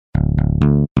Hi,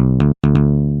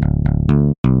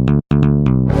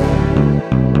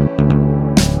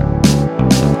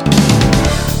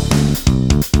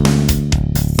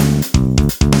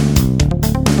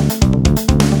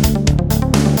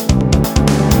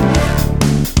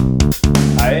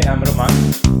 I'm Raman.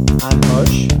 I'm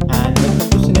Harsh, and welcome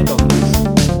to Cine Talkies.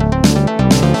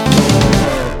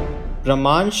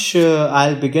 Ramansh,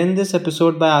 I'll begin this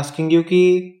episode by asking you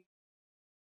कि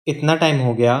इतना time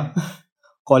हो गया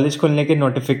college खुलने के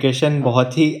notification हाँ,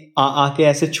 बहुत ही आके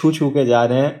ऐसे छू छू के जा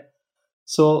रहे हैं.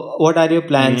 सो what are your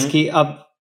plans hmm, कि अब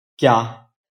क्या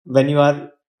व्हेन यू आर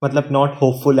मतलब नॉट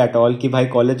होपफुल एट ऑल कि भाई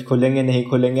कॉलेज खुलेंगे नहीं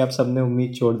खुलेंगे, अब सबने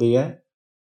उम्मीद छोड़ दी है.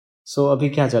 सो अभी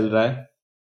क्या चल रहा है?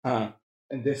 हाँ,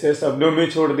 जैसे सबने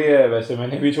उम्मीद छोड़ दी है वैसे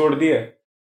मैंने भी छोड़ दी है.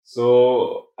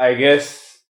 सो आई गेस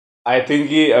आई थिंक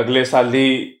कि अगले साल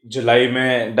ही जुलाई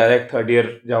में डायरेक्ट थर्ड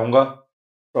ईयर जाऊंगा.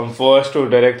 From first to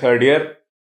direct third year.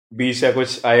 बीच से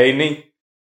कुछ आया ही नहीं.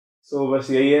 सो बस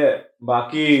यही है.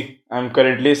 बाकी आई एम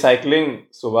करेंटली साइकिलिंग.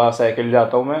 सुबह साइकिल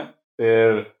जाता हूँ मैं.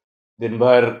 फिर दिन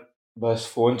भर बस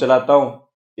फ़ोन चलाता हूँ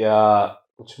या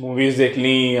कुछ मूवीज़ देख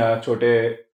ली या छोटे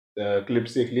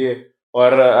क्लिप्स देख लिए.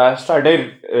 और I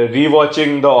started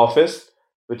rewatching the Office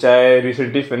which I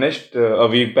recently finished a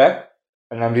week back,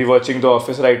 and I'm rewatching The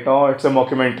Office right now. It's a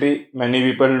mockumentary. Many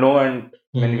people know and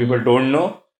many people don't know,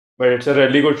 but it's a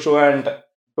really good show. And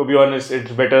to be honest,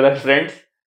 it's better than Friends.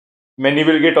 Many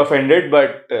will get offended,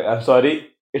 but I'm sorry.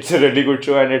 It's a really good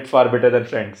show and it's far better than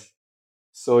Friends.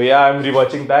 So yeah, I'm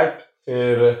rewatching that.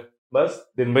 फिर बस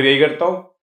दिन भर यही करता हूँ.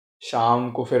 शाम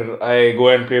को फिर I go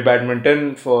and play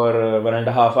badminton for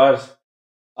 1.5 hours.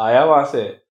 आया वहां से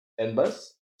एंड बस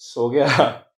सो गया.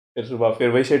 फिर सुबह फिर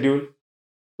वही शेड्यूल.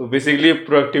 तो basically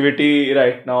productivity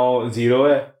right now zero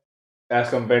है as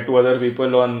compared to other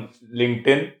people on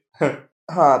LinkedIn.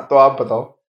 हाँ, तो आप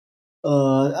बताओ.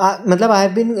 मतलब I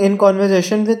have been in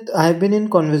conversation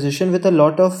with a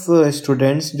lot of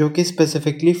students जो कि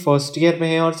स्पेसिफिकली फर्स्ट ईयर में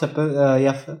हैं और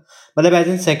मतलब एज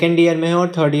इन सेकेंड ईयर में हैं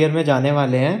और थर्ड ईयर में जाने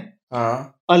वाले हैं.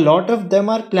 हाँ, a lot of them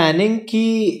are planning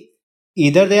कि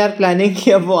इधर दे आर प्लानिंग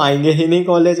कि अब वो आएंगे ही नहीं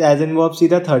कॉलेज, एज इन वो अब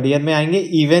सीधा थर्ड ईयर में आएंगे.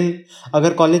 इवन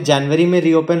अगर कॉलेज जनवरी में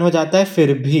रीओपन हो जाता है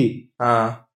फिर भी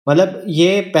हाँ, मतलब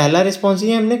ये पहला रिस्पॉन्स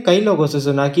ही हमने कई लोगों से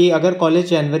सुना कि अगर कॉलेज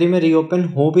जनवरी में रीओपन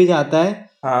हो भी जाता है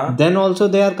हाँ. Then also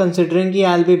they are considering कि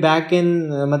I will be back in,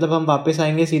 मतलब हम वापस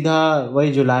आएंगे सीधा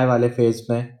वही जुलाई वाले फेज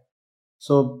में.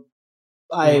 सो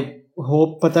आई हम्म,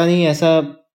 होप, पता नहीं ऐसा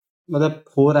मतलब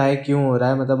हो रहा है क्यों हो रहा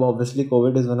है, मतलब obviously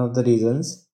COVID is one of the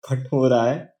reasons, but हो रहा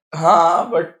है. हाँ,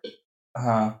 बट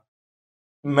हाँ,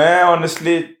 मैं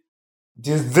ऑनेस्टली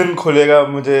जिस दिन खुलेगा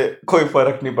मुझे कोई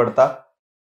फर्क नहीं पड़ता.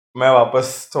 मैं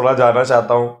वापस थोड़ा जाना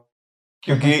चाहता हूँ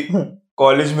क्योंकि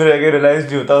कॉलेज में रह के रियलाइज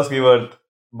नहीं होता उसकी वर्थ.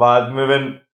 बाद में when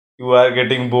you are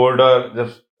getting bored और जब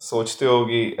सोचते हो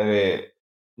कि अरे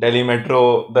दिल्ली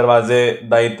मेट्रो दरवाजे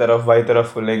दाई तरफ बाई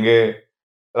तरफ खुलेंगे,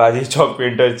 राजीव चौक पे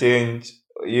इंटरचेंज,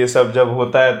 ये सब जब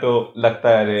होता है तो लगता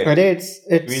है अरे अरे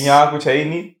इट्स यहाँ कुछ है ही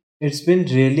नहीं. It's been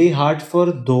really hard for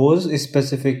those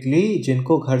specifically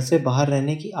जिनको घर से बाहर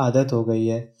रहने की आदत हो गई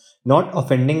है. Not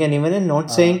offending anyone and not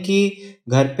saying हाँ. कि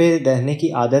घर पे रहने की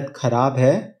आदत खराब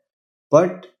है,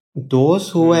 but those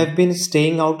who hmm. have been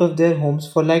staying out of their homes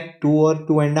for like 2 or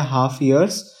 2.5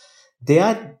 years, they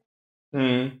are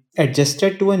hmm.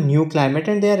 adjusted to a new climate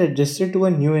and they are adjusted to a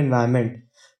new environment.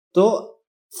 तो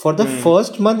for the hmm.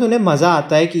 First month उन्हें मजा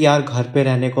आता है कि यार घर पे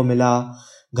रहने को मिला,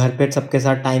 घर पे सबके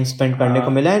साथ टाइम स्पेंड करने को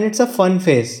हाँ. मिला and it's a fun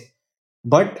phase.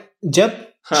 But जब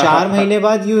 4 महीने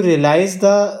बाद यू रियलाइज द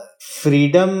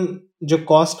फ्रीडम जो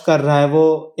कॉस्ट कर रहा है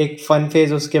वो एक फन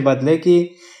फेज उसके बदले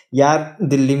कि यार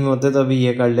दिल्ली में होते तो अभी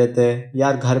ये कर लेते,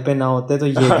 यार घर पे ना होते तो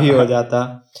ये भी हो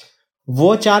जाता,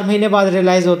 वो 4 महीने बाद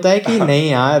रियलाइज होता है कि नहीं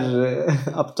यार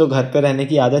अब तो घर पे रहने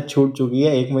की आदत छूट चुकी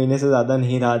है, 1 महीने से ज्यादा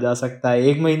नहीं रहा जा सकता है.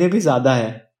 1 महीने भी ज्यादा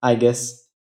है आई गेस.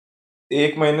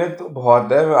 1 महीने तो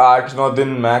बहुत है. 8-9 दिन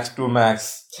मैक्स टू मैक्स.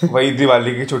 वही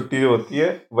दिवाली की छुट्टी जो होती है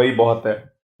वही बहुत है.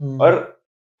 और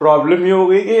प्रॉब्लम ये हो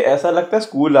गई कि ऐसा लगता है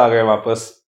स्कूल आ गए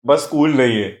वापस. बस स्कूल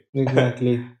नहीं है.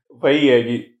 एग्जैक्टली. वही है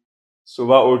कि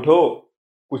सुबह उठो,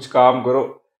 कुछ काम करो.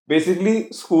 बेसिकली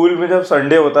स्कूल में जब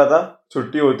संडे होता था,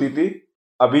 छुट्टी होती थी.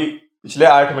 अभी पिछले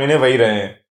 8 महीने वही रहे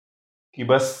हैं कि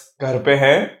बस घर पे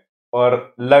हैं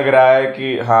और लग रहा है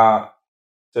कि हाँ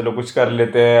चलो कुछ कर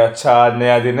लेते हैं, अच्छा आज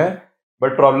नया दिन है.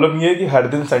 बट प्रॉब्लम ये है कि हर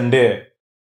दिन संडे है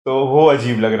तो वो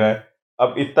अजीब लग रहा है.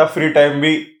 अब इतना फ्री टाइम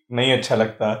भी नहीं अच्छा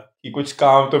लगता कि कुछ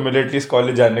काम तो मिले, एटलीस्ट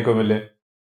कॉलेज जाने को मिले.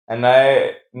 And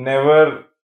never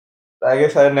I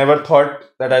guess I never thought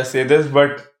that I say this,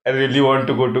 but I really want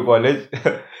to go to college.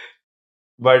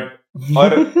 But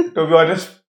और to be honest,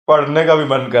 पढ़ने का भी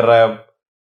मन कर रहा है अब.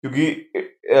 क्योंकि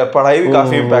पढ़ाई भी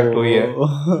काफी इम्पैक्ट हुई है।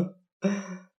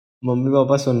 मम्मी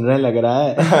पापा सुन रहे हैं लग रहा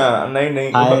है। नहीं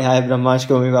नहीं हाय ब्रह्माश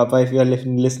के mummy papa, if you are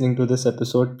listening to this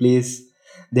episode please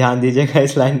ध्यान दीजिएगा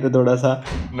इस लाइन पे थोड़ा सा।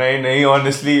 नहीं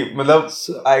ऑनेस्टली मतलब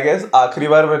आई गेस आखिरी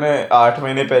बार मैंने 8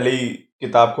 महीने पहले ही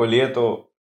किताब खोली है,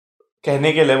 तो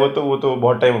कहने के लिए वो तो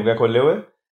बहुत टाइम हो गया खोले हुए,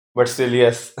 but still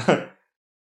yes.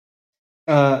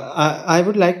 I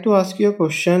would like to ask you a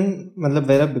question,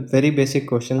 मतलब वेरी बेसिक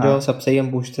क्वेश्चन जो सबसे ही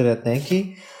हम पूछते रहते हैं कि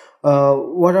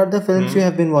what are the films you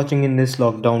have been watching in this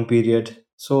lockdown period?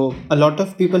 So a lot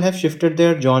of people have shifted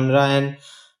their genre and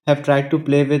have tried to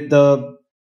play with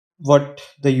what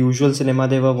the usual cinema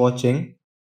they were watching.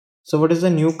 So what is the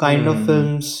new kind of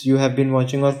films you have been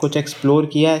watching, और कुछ explore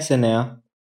किया है ऐसे नया?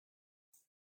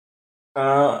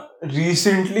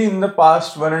 Recently in the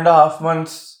past 1.5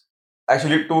 months,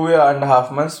 actually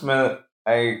 2.5 months,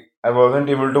 I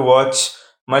wasn't able to watch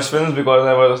much films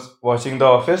because I was watching The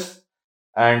Office,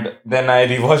 and then I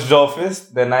rewatched The Office,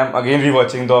 then I'm again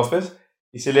rewatching The Office.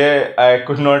 इसलिए I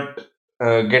could not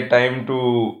get time to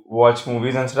watch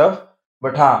movies and stuff.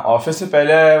 But हाँ, Office से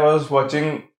पहले I was watching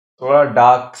थोड़ा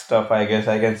dark stuff, I guess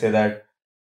I can say that.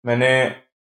 मैंने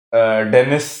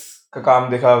Denis का काम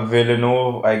देखा,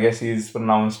 Villeneuve I guess he is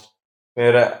pronounced,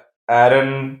 फिर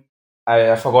Aron,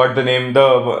 I forgot the name,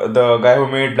 the guy who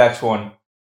made Black Swan,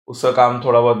 उसका काम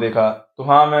थोड़ा बहुत देखा। तो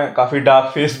हाँ, मैं काफी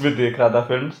डार्क फेस भी देख रहा था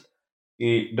फिल्म्स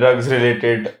कि ड्रग्स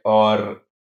रिलेटेड, और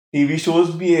टीवी शोज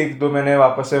भी एक दो मैंने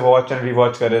वापस से वॉच एंड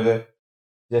रिवॉच करे थे।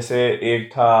 जैसे एक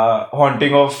था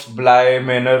हॉन्टिंग ऑफ ब्लाई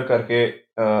मैनर करके,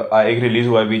 एक रिलीज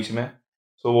हुआ है बीच में,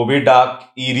 तो वो भी डार्क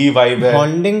ईरी वाइब है।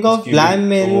 हॉन्टिंग ऑफ उसकी ब्लाई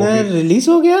भी, तो वो भी मैनर रिलीज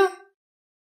हो गया?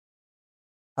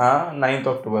 हाँ, 9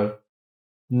 अक्टूबर।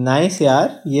 नाइस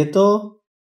यार, ये तो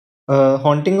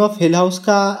हॉन्टिंग ऑफ हिल हाउस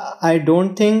का आई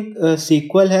डोंट थिंक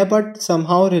सीक्वल है, बट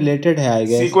समहाउ रिलेटेड है आई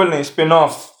गेस। सीक्वल नहीं, स्पिन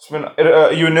ऑफ,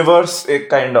 यूनिवर्स, एक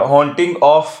काइंड ऑफ हॉन्टिंग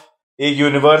ऑफ एक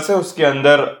यूनिवर्स है, उसके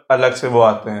अंदर अलग से वो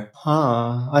आते हैं।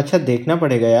 हाँ अच्छा, देखना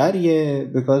पड़ेगा यार ये,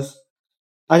 बिकॉज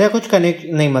अच्छा कुछ कनेक्ट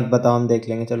नहीं, मत बताओ, हम देख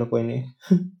लेंगे, चलो कोई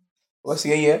नहीं। बस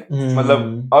यही है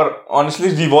मतलब। और ऑनेस्टली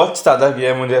रिवॉच ज्यादा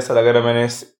किया है, मुझे ऐसा लग रहा है मैंने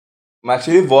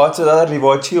एक्चुअली वॉच से ज्यादा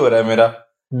रिवॉच ही हो रहा है मेरा।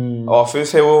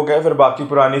 ऑफिस है वो हो गया, फिर बाकी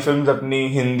पुरानी फिल्म्स, अपनी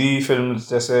हिंदी फिल्म्स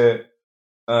जैसे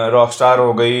रॉकस्टार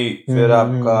हो गई, फिर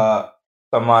आपका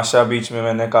तमाशा बीच में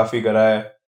मैंने काफी करा है,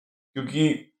 क्योंकि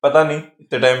पता नहीं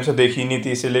इतने टाइम से देखी नहीं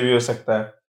थी, इसीलिए भी हो सकता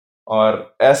है।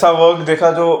 और ऐसा वर्क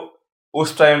देखा जो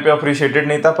उस टाइम पे अप्रिशिएटेड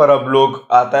नहीं था, पर अब लोग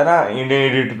आता है ना इंडियन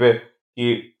एडिट पे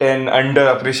कि 10 under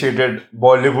appreciated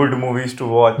Bollywood movies to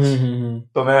watch,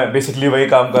 तो मैं बेसिकली वही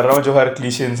काम कर रहा हूँ जो हर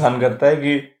क्लीशे इंसान करता है,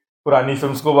 कि पुरानी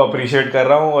फिल्म्स को अप्रिशिएट कर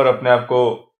रहा हूँ और अपने आप को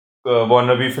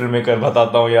वॉनबी फिल्म मेकर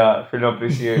बताता हूँ, या फिल्म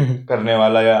अप्रिशिएट करने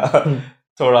वाला, या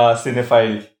थोड़ा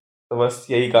सिनेफाइल। तो बस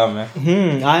यही काम है।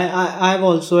 I have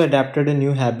also adapted a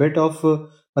new habit of,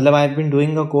 मतलब I have been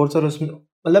doing a course, और उसमें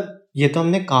मतलब ये तो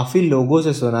हमने काफी लोगों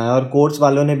से सुना है, और कोर्स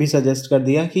वालों ने भी सजेस्ट कर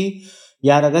दिया कि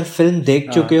यार अगर फिल्म देख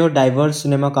चुके हो डाइवर्स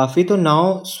सिनेमा काफी, तो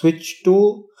now switch to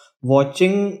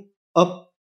watching a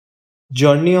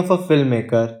journey of a film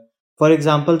maker. For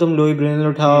example तुम लुई ब्रेनल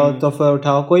उठाओ, तो फिर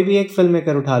उठाओ कोई भी एक फिल्म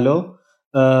मेकर उठा लो,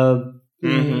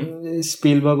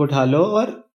 स्पीलबर्ग उठा लो,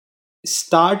 और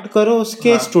स्टार्ट करो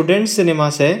उसके स्टूडेंट सिनेमा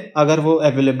से अगर वो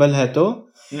अवेलेबल है तो,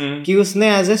 कि उसने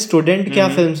एज ए स्टूडेंट क्या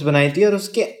फिल्म्स बनाई थी, और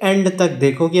उसके एंड तक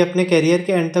देखो कि अपने करियर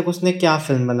के एंड तक उसने क्या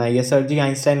फिल्म बनाई है। सर्जी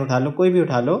आइंस्टाइन उठा लो, कोई भी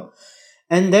उठा लो,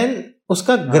 एंड देन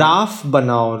उसका ग्राफ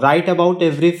बनाओ, write about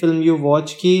every film you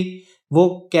watch की वो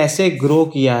कैसे ग्रो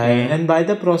किया है, and by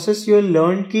the process you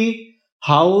learn कि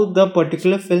how the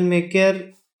particular film maker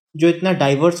जो इतना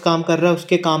डाइवर्स काम कर रहा है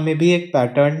उसके काम में भी एक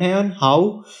पैटर्न है, and how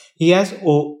he has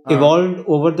evolved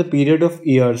over the period of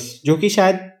years, जो कि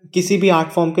शायद किसी भी आर्ट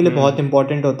फॉर्म के लिए बहुत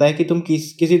इंपॉर्टेंट होता है कि तुम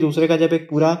किसी दूसरे का जब एक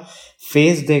पूरा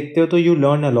फेज देखते हो तो यू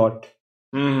लर्न अ लॉट।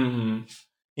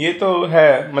 ये तो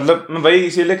है, मतलब मैं वही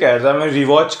इसीलिए कह रहा था, मैं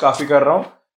रिवॉच काफी कर रहा हूँ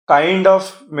काइंड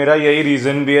ऑफ। मेरा यही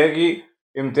रीजन भी है कि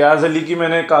इम्तियाज अली की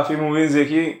मैंने काफी मूवीज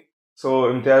देखी, so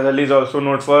Imtiaz Ali is also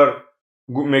note for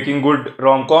making good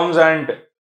rom coms, and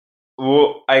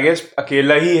वो आई गेस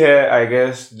अकेला ही है आई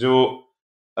गेस जो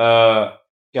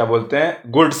क्या बोलते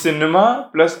हैं, good cinema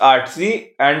plus artsy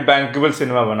and bankable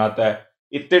cinema बनाता है।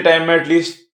 इतने टाइम में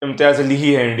एटलीस्ट इम्तियाज अली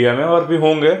ही है इंडिया में, और भी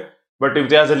होंगे, but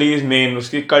Imtiaz Ali is main.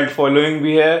 उसकी कल्ट फॉलोइंग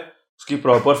भी है, उसकी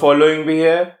प्रॉपर फॉलोइंग भी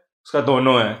है, उसका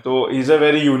दोनों है, तो he is a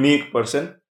very unique person.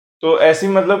 तो ऐसी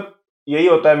मतलब यही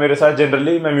होता है मेरे साथ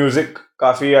जनरली। मैं म्यूजिक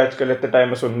काफ़ी आजकल इतने टाइम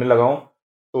में सुनने लगा हूँ,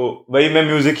 तो वही मैं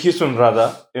म्यूजिक ही सुन रहा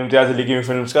था इम्तियाज अली की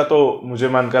फिल्म्स का, तो मुझे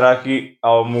मन करा कि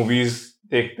आओ मूवीज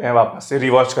देखते हैं, वापस से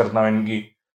रिवॉच करता हूँ इनकी।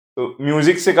 तो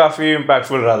म्यूजिक से काफी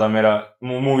इम्पैक्टफुल रहा था मेरा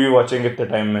मूवी वॉचिंग इतने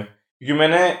टाइम में, क्योंकि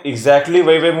मैंने एग्जैक्टली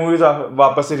वही मूवीज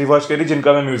वापस से रिवॉच करी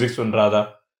जिनका मैं म्यूजिक सुन रहा था।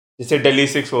 जैसे डेली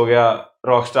 6 हो गया,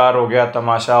 रॉकस्टार हो गया,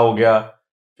 तमाशा हो गया,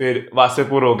 फिर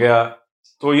वासेपुर हो गया।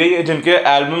 तो यही जिनके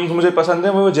एल्बम्स मुझे पसंद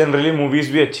है, वो जनरली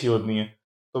मूवीज भी अच्छी होती हैं,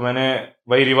 तो मैंने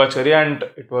वही रिवॉच करी and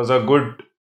it was a good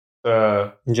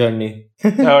journey.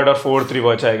 Third और फोर्थ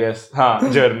रिवॉच आई गेस। हाँ,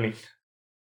 जर्नी।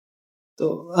 तो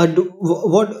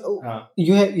what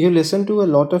you listen to a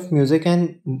lot of music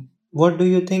and what do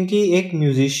you think कि एक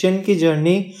म्यूजिशियन की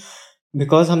जर्नी,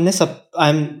 बिकॉज हमने सब I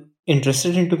am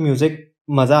interested into music,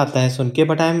 मजा आता है सुन के,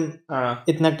 बट आई एम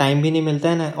इतना टाइम भी नहीं मिलता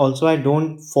है ना। Also I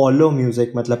don't follow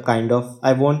music, मतलब kind of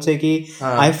I won't say कि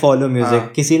आई फॉलो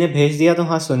म्यूजिक। किसी ने भेज दिया तो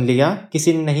हाँ सुन लिया,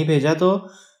 किसी ने नहीं भेजा तो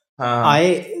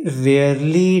I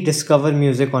rarely discover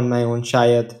music on my own,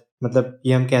 शायद मतलब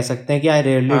ये हम कह सकते हैं कि I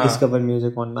rarely discover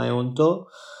music on my own. तो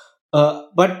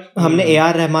बट हमने ए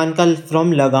आर रहमान का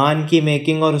फ्रॉम लगान की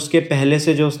मेकिंग और उसके पहले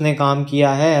से जो उसने काम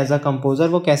किया है एज अ कंपोजर,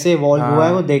 वो कैसे इवॉल्व हुआ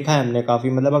है वो देखा है हमने काफी।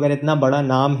 मतलब अगर इतना बड़ा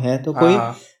नाम है तो कोई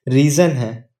रीजन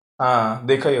है।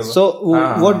 देखा ही होगा। So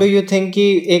what do you think कि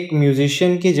एक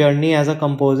म्यूजिशियन की जर्नी एज अ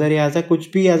कंपोजर या एज अ कुछ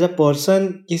भी एज अ पर्सन,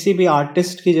 किसी भी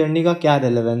आर्टिस्ट की जर्नी का क्या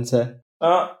रेलेवेंस है?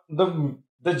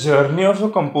 The journey of a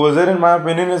composer, in my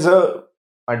opinion, is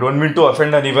I don't mean to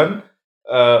offend anyone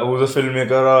who's a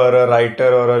filmmaker or a writer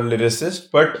or a lyricist,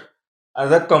 but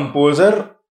as a composer,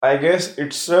 I guess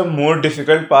it's a more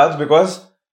difficult path because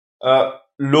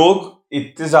लोग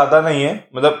इतने ज़्यादा नहीं है,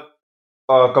 मतलब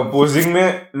composing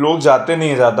में लोग जाते नहीं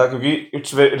है ज़्यादा, क्योंकि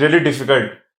इट्स रियली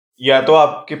डिफिकल्ट। या तो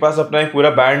आपके पास अपना एक पूरा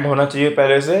बैंड होना चाहिए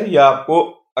पहले से, या आपको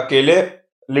अकेले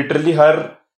लिटरली हर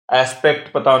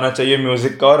एस्पेक्ट पता होना चाहिए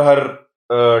म्यूजिक का, और हर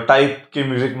टाइप के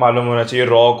म्यूजिक मालूम होना चाहिए।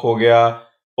 रॉक हो गया,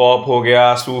 पॉप हो गया,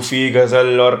 सूफी,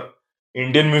 गजल, और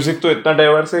इंडियन म्यूजिक तो इतना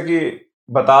डाइवर्स है कि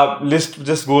बता लिस्ट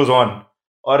जस्ट गोज ऑन।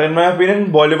 और in my opinion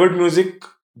Bollywood music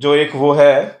जो एक वो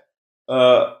है,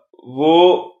 वो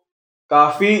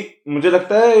काफी मुझे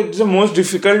लगता है it's the most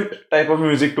difficult type of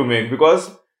music to make, because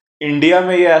India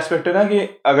में ये एस्पेक्ट है ना कि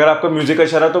अगर आपका म्यूजिक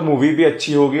अच्छा रहा तो मूवी भी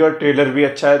अच्छी होगी, और ट्रेलर भी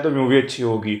अच्छा है तो मूवी अच्छी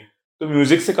होगी। तो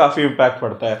म्यूजिक से काफी इम्पैक्ट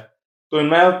पड़ता है। तो in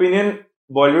my opinion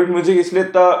Bollywood music इसलिए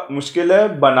इतना मुश्किल है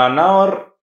बनाना और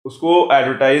उसको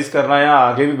एडवर्टाइज करना या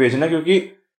आगे भी भेजना, क्योंकि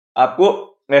आपको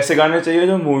ऐसे गाने चाहिए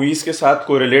जो मूवीज के साथ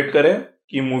कोरिलेट करें,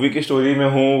 कि मूवी की स्टोरी में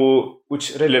हो वो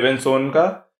कुछ रिलेवेंस हो उनका।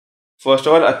 फर्स्ट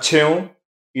ऑफ ऑल अच्छे हों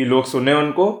कि लोग सुने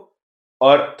उनको,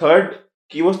 और थर्ड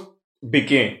कि वो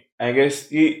बिके, आई गेस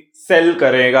कि सेल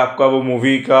करेगा आपका वो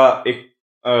मूवी का एक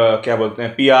क्या बोलते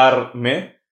हैं पीआर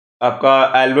में,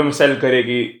 आपका एल्बम सेल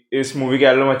करेगी। इस मूवी की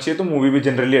एल्बम अच्छी है तो मूवी भी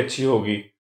जनरली अच्छी होगी।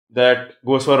 That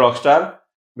goes for Rockstar,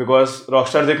 because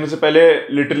Rockstar देखने से पहले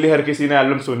लिटरली हर किसी ने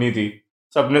एल्बम सुनी थी,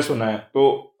 सबने सुना है,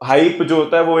 तो हाइप जो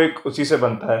होता है वो एक उसी से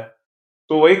बनता है।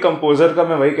 तो वही कंपोजर का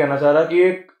मैं वही कहना चाह रहा कि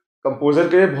एक कंपोजर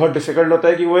के लिए बहुत डिफिकल्ट होता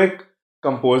है कि वो एक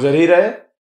कंपोजर ही रहे,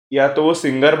 या तो वो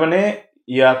सिंगर बने,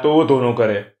 या तो वो दोनों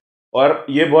करे। और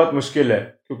ये बहुत मुश्किल है,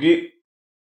 क्योंकि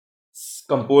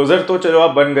कंपोजर तो चलो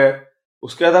आप बन गए,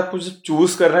 उसके बाद आपको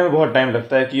चूज करने में बहुत टाइम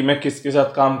लगता है कि मैं किसके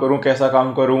साथ काम करूं, कैसा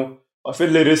काम करूं। और फिर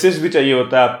लिरिसिस्ट भी चाहिए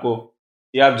होता है आपको,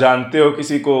 या आप जानते हो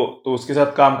किसी को तो उसके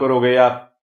साथ काम करोगे, या आप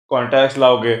कॉन्टैक्ट्स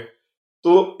लाओगे।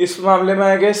 तो इस मामले में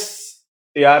I guess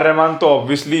A R Rahman तो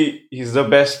ऑब्वियसली ही is the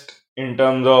best in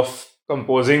terms of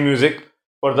composing music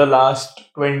for the last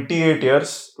 28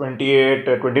 years,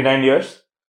 29 years.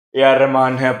 A R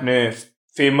Rahman है अपने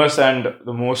famous and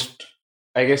the most,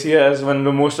 I guess he has won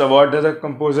the most award as a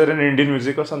composer in Indian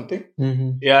music or something.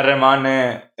 A.R. Rahman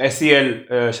hai, SEL,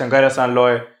 Shankar Ehsaan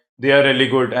Loy, they are really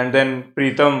good. And then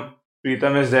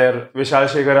Pritam is there, Vishal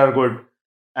Shekhar are good.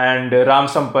 And Ram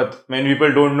Sampath, many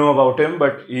people don't know about him,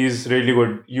 but he's really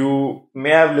good. You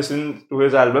may have listened to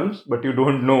his albums, but you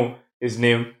don't know his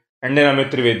name. And then Amit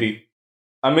Trivedi.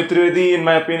 Amit Trivedi, in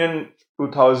my opinion,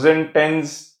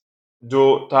 2010s जो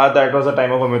था, that was the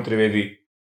time of Amit Trivedi.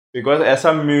 Because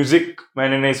ऐसा music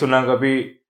मैंने नहीं सुना कभी।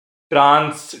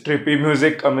 Trance trippy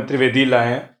music Amit Trivedi लाए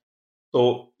हैं। तो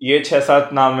ये 6-7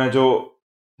 नाम है जो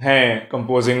हैं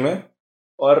कंपोजिंग में,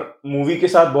 और मूवी के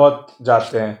साथ बहुत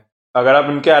जाते हैं। अगर आप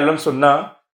इनके एल्बम सुनना,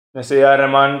 जैसे ए आर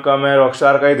रहमान का मैं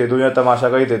रॉकस्टार का ही दे दूँ या तमाशा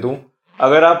का ही दे दूँ,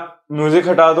 अगर आप म्यूजिक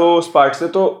हटा दो उस पार्ट से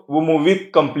तो वो मूवी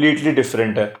कंप्लीटली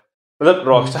डिफरेंट है। मतलब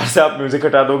रॉकस्टार से आप म्यूजिक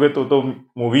हटा दोगे तो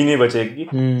मूवी नहीं बचेगी,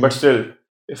 बट स्टिल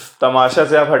इफ तमाशा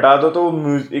से आप हटा दो तो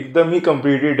एकदम ही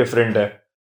कंप्लीटली डिफरेंट है।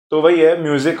 तो वही है,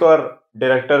 म्यूजिक और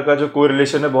डायरेक्टर का जो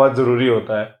कोरिलेशन है बहुत जरूरी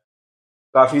होता है।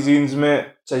 काफी सीन्स में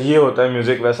चाहिए होता है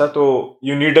म्यूजिक वैसा, तो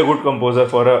you need a good composer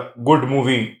for a good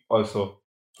movie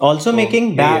also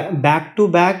making back to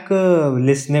back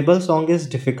listenable song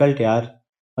is difficult यार।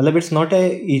 मतलब it's not a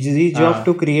easy job हाँ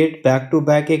to create back to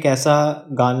back एक ऐसा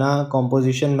गाना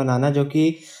कॉम्पोजिशन बनाना जो कि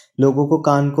लोगों को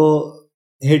कान को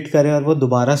हिट करे और वो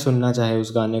दोबारा सुनना चाहे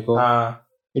उस गाने को. हाँ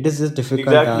it is this difficult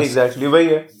exactly task. Exactly वही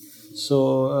है। सो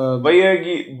वही है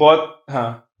कि बहुत,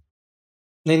 हाँ,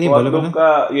 नहीं नहीं, बहुत बोलो लोग बोलो.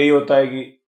 का यही होता है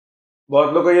कि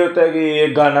बहुत लोग का ये होता है कि ये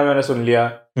गाना मैंने सुन लिया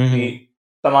कि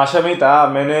तमाशा में ही था,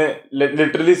 मैंने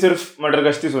लिटरली सिर्फ मटर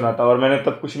गश्ती सुना था और मैंने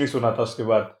तब कुछ नहीं सुना था उसके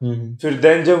बाद। फिर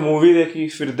देन जब मूवी देखी,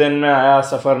 फिर देन मैं आया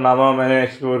सफरनामा मैंने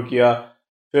एक्सप्लोर किया,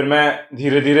 फिर मैं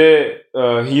धीरे धीरे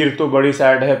हीर तो बड़ी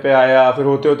सैड है पे आया, फिर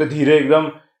होते होते धीरे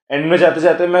एकदम एंड में जाते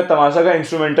जाते मैं तमाशा का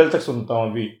इंस्ट्रूमेंटल तक सुनता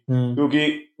हूँ अभी, क्योंकि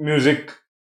म्यूजिक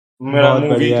मेरा बहुत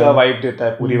मूवी बढ़िया का है. वाइब देता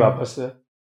है पूरी वापस से।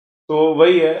 तो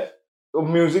वही है, तो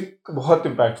म्यूजिक बहुत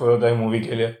इम्पैक्टफुल होता है मूवी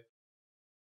के लिए।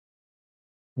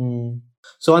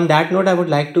 So on that note, I would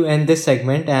like to end this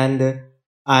segment, and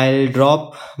I'll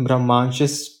drop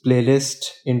Brahmansh's playlist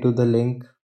into the link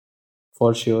for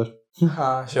sure.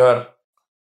 हाँ श्योर,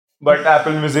 बट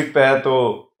एप्पल म्यूजिक पे है तो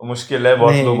मुश्किल है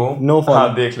बहुत नहीं, लोगों। no हाँ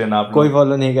follow. देख लेना आप कोई लोग।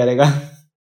 फॉलो नहीं करेगा.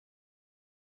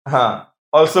 हाँ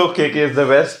also KK is the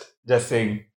best, just saying,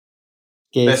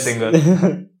 best Case. Singer.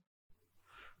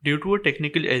 Due to a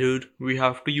technical error, we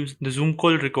have to use the Zoom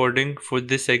call recording for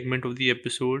this segment of the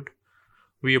episode.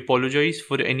 We apologize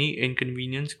for any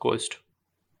inconvenience caused.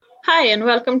 Hi, and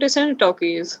welcome to Cine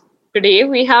Talkies. Today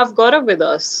we have Gaurav with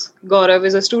us. Gaurav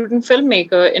is a student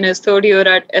filmmaker in his third year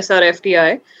at SRFTI,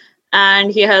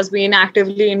 and he has been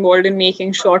actively involved in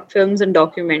making short films and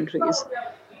documentaries.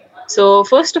 So,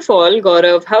 first of all,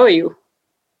 Gaurav, how are you?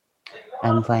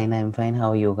 I'm fine.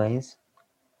 How are you guys?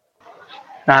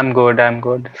 I'm good.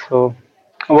 So,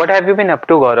 what have you been up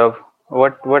to, Gaurav?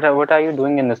 What are you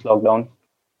doing in this lockdown?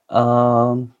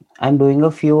 I'm doing a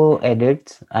few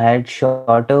edits. I had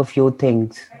shot a few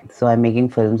things, so I'm making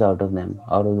films out of them,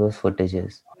 out of those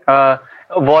footages.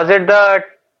 Was it the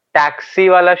taxi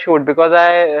wala shoot? Because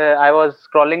I was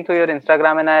scrolling through your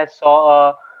Instagram and I saw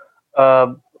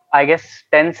I guess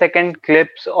 10-second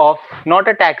clips of not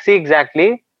a taxi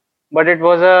exactly, but it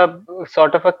was a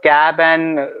sort of a cab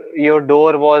and your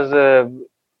door was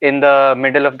in the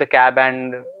middle of the cab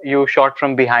and you shot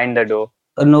from behind the door.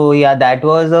 No, yeah, that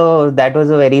was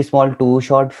a very small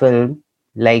 2-shot film,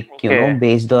 like Okay.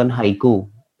 based on haiku.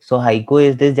 So haiku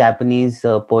is this Japanese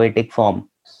poetic form.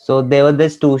 So there were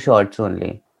these 2 shots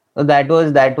only. So that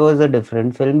was a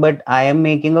different film. But I am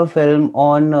making a film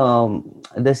on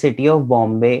the city of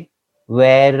Bombay,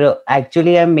 where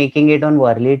actually I'm making it on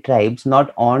Warli tribes,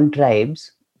 not on tribes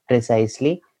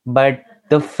precisely, but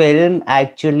the film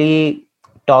actually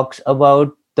talks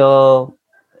about the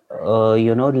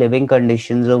living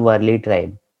conditions of Warli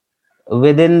tribe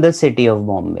within the city of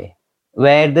Bombay,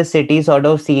 where the city sort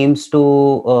of seems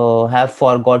to have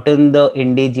forgotten the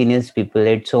indigenous people,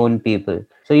 its own people.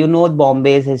 So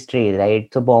Bombay's history, right?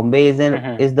 So Bombay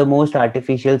is the most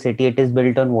artificial city. It is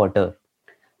built on water.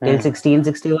 Till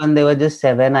 1661, there were just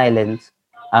 7 islands.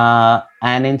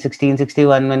 And in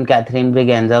 1661, when Catherine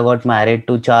Braganza got married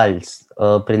to Charles,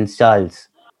 Prince Charles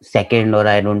II, or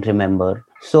I don't remember.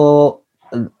 So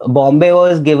Bombay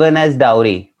was given as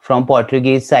dowry from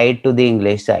Portuguese side to the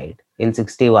English side in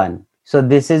 61. So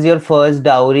this is your first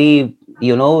dowry,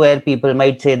 where people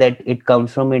might say that it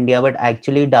comes from India, but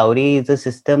actually dowry is a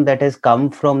system that has come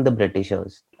from the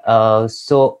Britishers.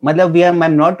 So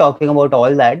I'm not talking about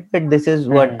all that, but this is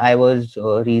what I was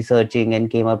researching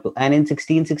and came up to. And in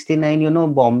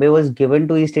 1669, Bombay was given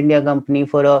to East India Company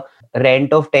for a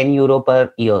rent of €10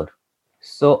 per year.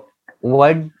 So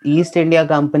what East India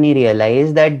Company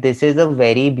realized that this is a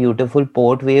very beautiful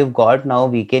port we have got. Now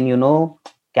we can,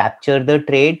 capture the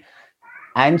trade.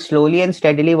 And slowly and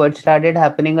steadily, what started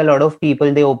happening, a lot of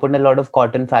people, they opened a lot of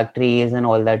cotton factories and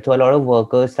all that. So a lot of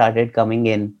workers started coming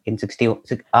in 60,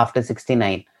 after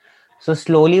 69. So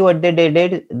slowly what they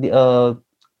did,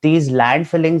 these land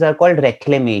fillings are called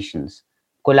reclamations.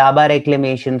 Kolaba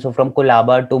reclamation. So from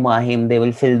Kolaba to Mahim, they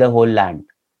will fill the whole land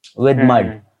with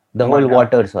mud, the whole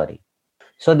water, sorry.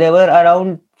 So there were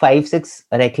around 5-6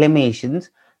 reclamations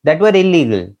that were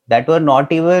illegal, that were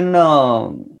not even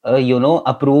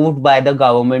approved by the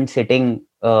government sitting,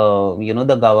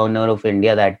 the governor of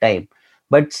India that time.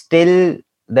 But still,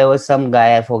 there was some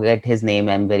guy, I forget his name,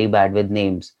 I'm very bad with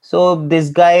names. So this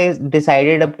guy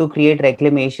decided up to create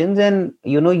reclamations, and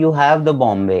you have the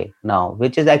Bombay now,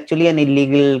 which is actually an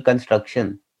illegal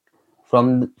construction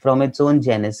from its own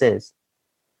genesis.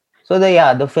 So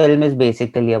the film is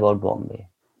basically about Bombay,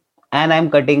 and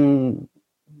I'm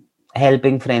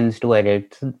helping friends to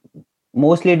edit,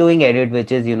 mostly doing edit, which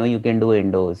is you can do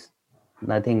indoors,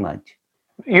 nothing much.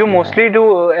 You Yeah. mostly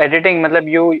do editing. Matlab,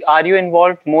 you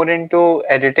involved more into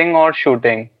editing or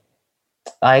shooting?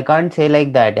 I can't say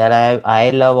like that. Yeah, I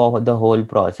love the whole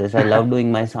process. I love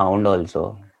doing my sound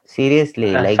also.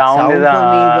 Seriously, like Sound is sound for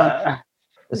me is on.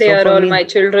 They So are for all me, my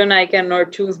children. I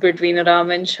cannot choose between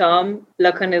Ram and Sham.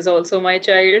 Lakhan is also my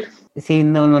child. see,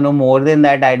 no. More than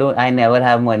that, I don't. I never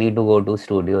have money to go to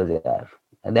studios. Yeah,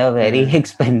 they are very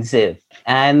expensive.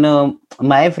 And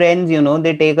my friends,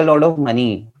 they take a lot of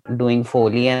money doing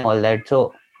Foley and all that.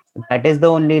 So that is the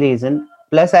only reason.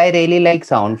 Plus, I really like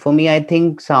sound. For me, I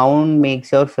think sound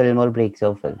makes your film or breaks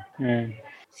your film. Hmm.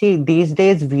 See, these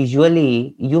days,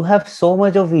 visually, you have so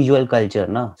much of visual culture,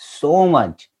 na? So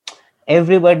much.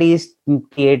 Everybody is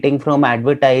creating, from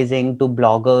advertising to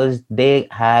bloggers. They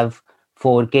have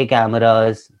 4K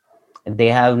cameras. They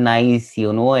have nice,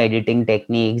 editing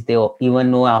techniques. They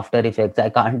even know After Effects. I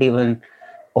can't even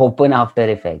open After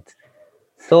Effects.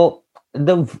 So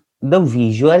the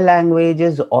visual language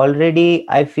is already,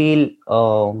 I feel,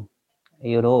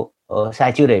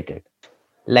 saturated.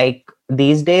 Like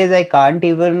these days, I can't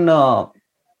even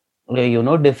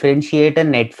differentiate a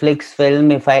Netflix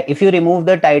film. If you remove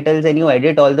the titles and you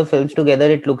edit all the films together,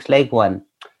 it looks like one.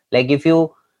 Like if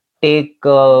you take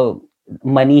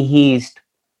Money Heist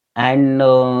and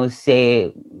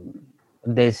say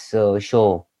this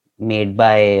show made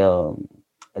by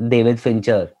David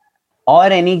Fincher, or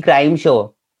any crime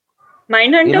show,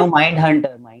 Mindhunter?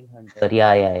 Mindhunter.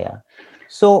 Yeah.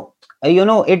 So,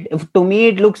 to me,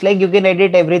 it looks like you can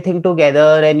edit everything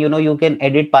together, and you can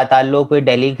edit Patal Lok with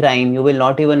Delhi Crime. You will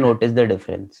not even notice the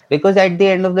difference, because at the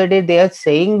end of the day, they are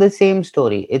saying the same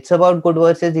story. It's about good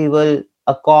versus evil.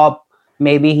 A cop,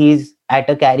 maybe he's at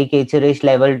a caricaturish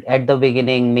level at the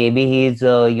beginning. Maybe he's,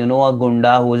 a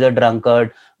gunda who's a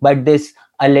drunkard, but this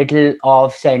a little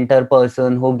off center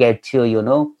person who gets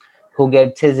who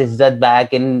gets his izzat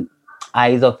back in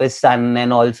eyes of his son,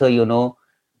 and also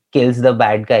kills the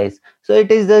bad guys. So it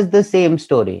is just the same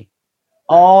story.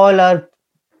 All are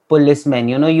policemen.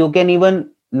 You can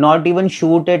even not even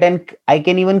shoot it, and I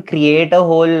can even create a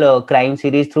whole crime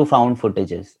series through found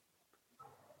footages,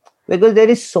 because there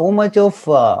is so much of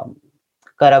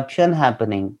corruption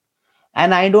happening,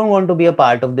 and I don't want to be a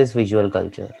part of this visual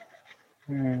culture.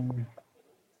 Hmm.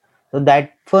 So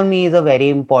that for me is a very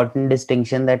important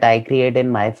distinction that I create in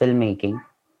my filmmaking,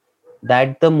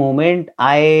 that the moment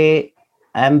I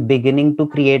am beginning to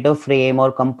create a frame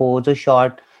or compose a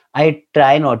shot, I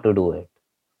try not to do it.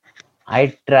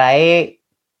 I try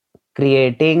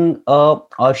creating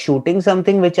or shooting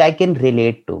something which I can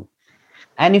relate to.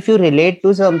 And if you relate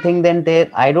to something, then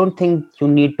I don't think you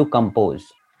need to compose,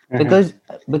 Mhm.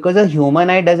 because a human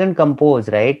eye doesn't compose,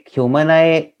 right? Human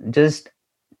eye just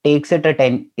takes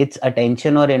its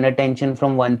attention or inattention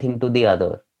from one thing to the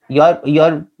other. Your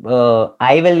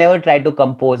eye will never try to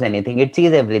compose anything. It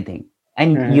sees everything,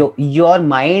 and Mhm. your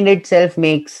mind itself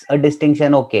makes a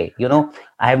distinction. Okay,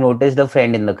 I have noticed a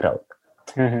friend in the crowd,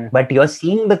 Mhm. but you're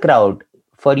seeing the crowd.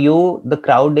 For you, the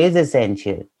crowd is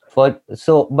essential.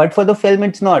 But for the film,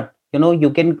 it's not. You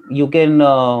can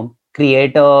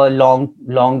create a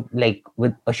long, like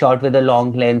with a shot with a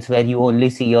long lens where you only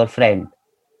see your friend,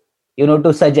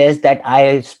 to suggest that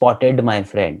I spotted my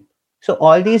friend. So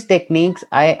all these techniques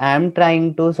I am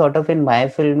trying to sort of in my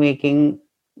filmmaking,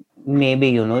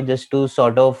 maybe, just to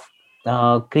sort of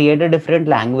create a different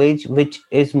language which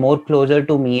is more closer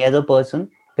to me as a person,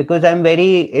 because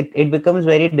it becomes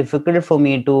very difficult for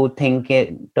me to think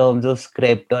in terms of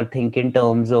script or think in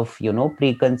terms of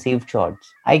preconceived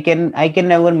shots. I can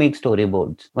never make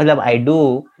storyboards. Well, I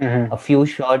do Mhm. a few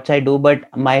shots, I do, but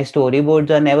my storyboards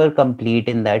are never complete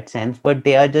in that sense, but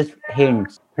they are just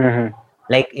hints. Mhm.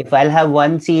 Like if I'll have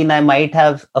one scene, I might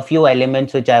have a few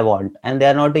elements which I want, and they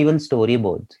are not even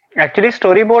storyboards. Actually,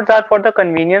 storyboards are for the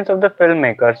convenience of the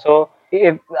filmmaker. So,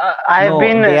 if I have No,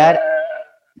 been, they are.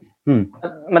 Hmm.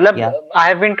 मतलब Yeah. I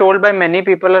have been told by many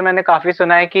people, और मैंने काफी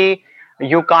सुना है कि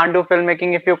you can't do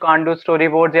filmmaking if you can't do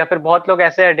storyboards, या फिर बहुत लोग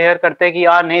ऐसे adhere करते हैं कि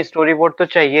यार नहीं storyboard तो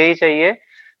चाहिए ही चाहिए.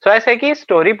 So I say कि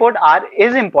storyboard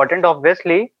is important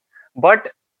obviously,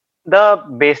 but the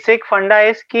basic funda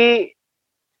is कि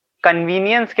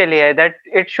कन्वीनियंस के लिए है दैट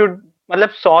इट शुड मतलब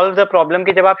सॉल्व द प्रॉब्लम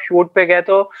कि जब आप शूट पे गए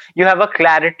तो यू हैव अ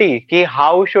क्लैरिटी कि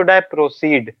how should I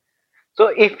proceed. So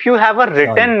if you have a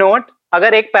written Sorry. Note,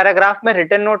 अगर एक पैराग्राफ में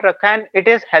रिटन नोट रखा है and it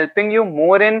is helping you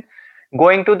more in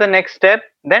going to the next step,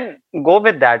 then go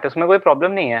with that. उसमें कोई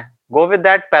problem नहीं है. Go with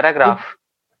that paragraph.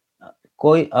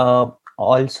 कोई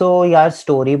also, yeah,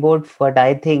 storyboard, what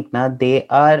I think now, they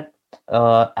are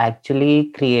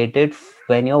actually created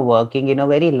when you're working in a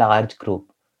very large group,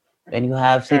 when you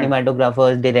have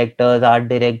cinematographers, directors, art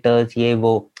directors, ye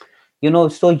wo.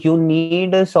 So you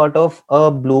need a sort of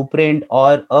a blueprint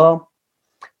or a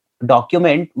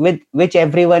document with which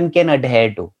everyone can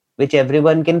adhere to, which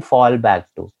everyone can fall back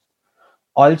to.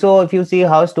 Also, if you see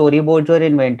how storyboards were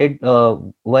invented,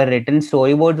 were written,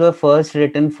 storyboards were first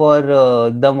written for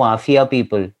the mafia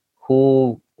people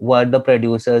who were the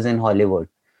producers in Hollywood.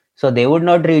 So they would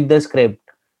not read the script.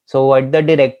 So what the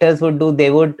directors would do,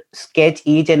 they would sketch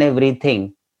each and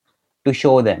everything to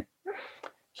show them.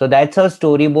 So that's how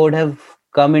storyboard have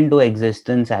come into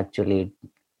existence actually,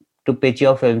 to pitch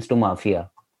your films to mafia.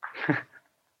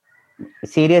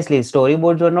 Seriously,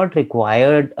 storyboards were not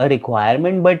required a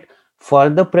requirement, but for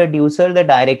the producer, the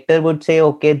director would say,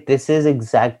 okay, this is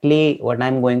exactly what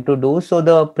I'm going to do. So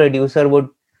the producer would,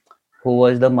 who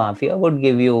was the mafia, would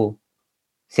give you,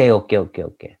 say, okay, okay,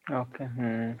 okay.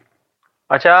 Okay.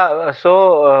 Acha,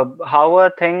 so how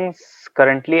are things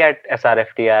currently at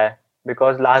SRFTI?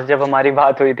 Because last जब हमारी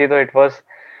बात हुई थी तो it was,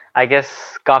 I guess,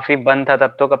 काफी बंद था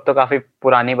तब तो, कब तो काफी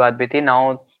पुरानी बात भी थी.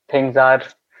 Now things are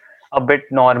a bit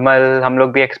normal. हम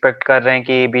लोग भी expect कर रहे हैं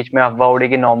कि बीच में अफवाह उड़ी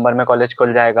कि नवंबर में कॉलेज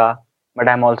खुल जाएगा. But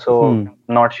I'm also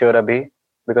not sure अभी,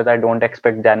 because I don't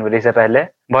expect January से पहले.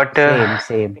 But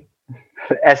Same.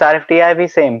 SRFTI भी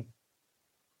same.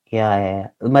 Yeah.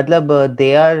 मतलब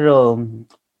they are,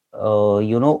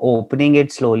 opening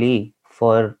it slowly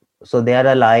so they are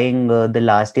allowing the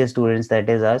last year students, that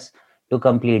is us, to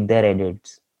complete their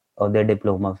edits of their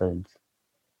diploma films.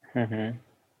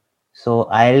 So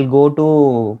I'll go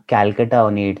to Calcutta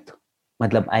on 8th.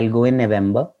 मतलब I'll go in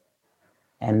November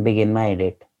and begin my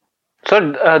edit. So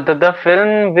the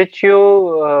film which you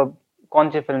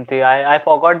कौन सी film थी? I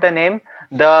forgot the name.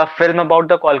 The film about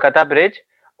the Kolkata Bridge,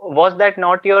 was that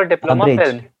not your diploma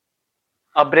film?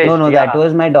 A Bridge. No, that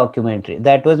was my documentary.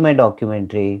 That was my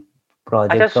documentary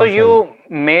project. अच्छा, so you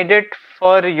made it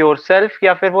for yourself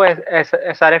या फिर वो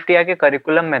SRFTI के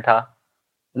curriculum में था?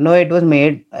 No, it was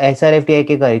made SRFTI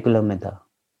के curriculum में था.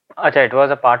 Acha, it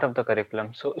was a part of the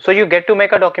curriculum. So you get to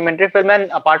make a documentary film,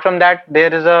 and apart from that,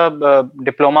 there is a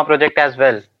diploma project as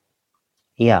well.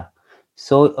 Yeah.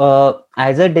 So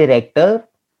as a director,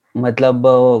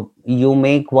 matlab you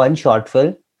make one short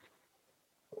film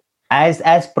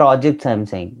as projects, I'm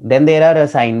saying. Then there are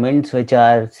assignments which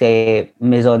are, say,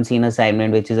 mise-en-scene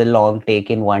assignment, which is a long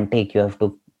take. In one take you have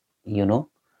to,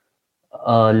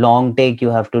 a long take you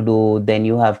have to do. Then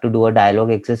you have to do a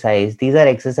dialogue exercise. These are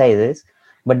exercises.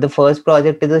 But the first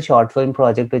project is a short film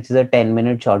project, which is a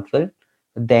 10-minute short film.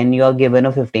 Then you are given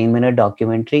a 15-minute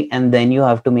documentary, and then you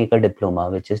have to make a diploma,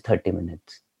 which is 30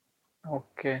 minutes.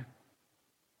 Okay.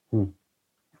 So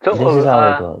this is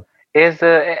how it works. Is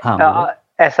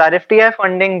SRFTI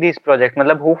funding these projects?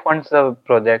 Matlab, who funds the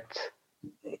projects?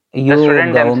 The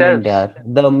student government, themselves?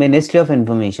 The Ministry of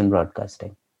Information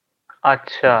Broadcasting.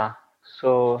 Acha.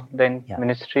 So then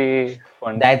ministry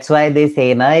funds. That's why they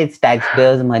say, it's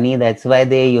taxpayers' money. That's why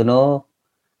they, they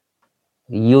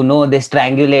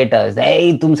strangulators.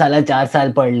 Hey, tum sala 4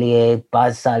 saal pad liye,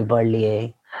 5 saal pad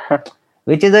liye.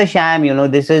 Which is a sham,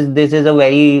 this is a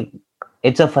very,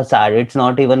 it's a facade. It's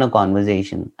not even a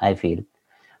conversation, I feel.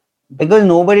 Because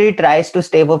nobody tries to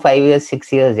stay for 5 years,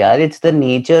 6 years. Yeah, it's the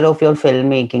nature of your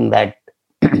filmmaking that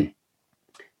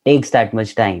takes that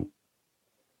much time.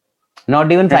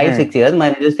 Not even 5, 6 years.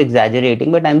 I'm just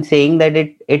exaggerating, but I'm saying that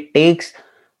it takes.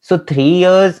 So 3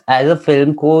 years as a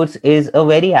film course is a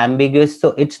very ambiguous.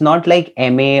 So it's not like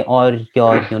MA or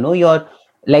your, your,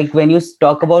 like when you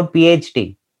talk about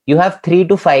PhD, you have 3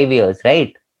 to 5 years,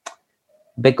 right?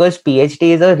 Because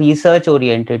PhD is a research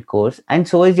oriented course, and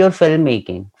so is your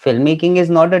filmmaking. Filmmaking is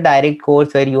not a direct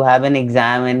course where you have an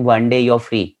exam and one day you're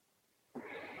free.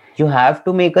 You have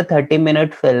to make a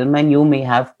 30-minute film, and you may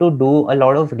have to do a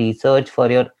lot of research for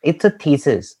it's a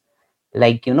thesis.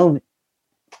 Like,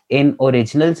 in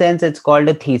original sense, it's called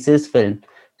a thesis film.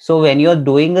 So when you're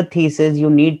doing a thesis, you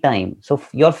need time. So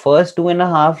your first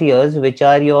 2.5 years, which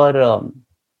are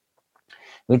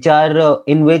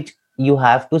in which you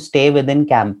have to stay within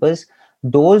campus,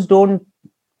 those don't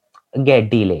get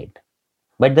delayed.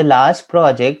 But the last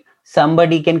project,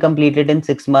 somebody can complete it in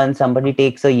 6 months, somebody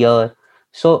takes a year.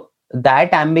 So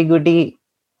that ambiguity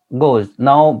goes.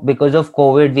 Now, because of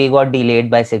COVID, we got delayed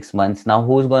by 6 months. Now,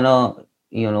 who's gonna,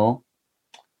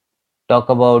 talk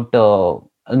about,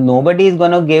 nobody is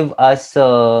gonna give us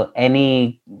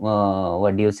any,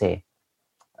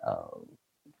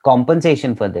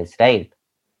 compensation for this, right?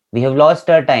 We have lost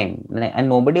our time, and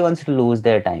nobody wants to lose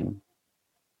their time.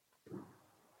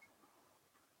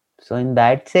 So in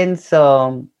that sense,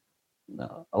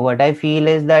 what I feel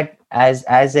is that as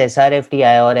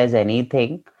SRFTI or as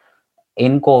anything,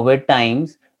 in COVID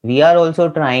times, we are also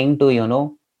trying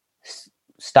to,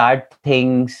 start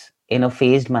things in a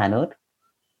phased manner.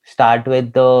 Start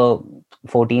with the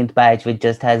 14th batch, which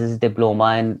just has its diploma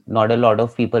and not a lot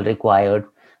of people required.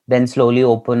 Then slowly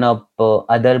open up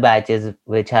other batches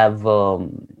which have,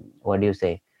 what do you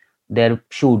say, their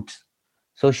shoots.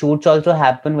 So shoots also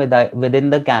happen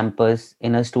within the campus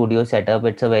in a studio setup.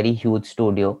 It's a very huge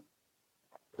studio.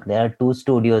 There are 2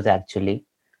 studios actually.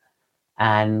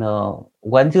 And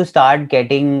once you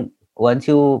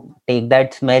take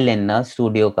that smell in a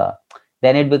studio ka,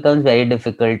 then it becomes very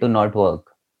difficult to not work.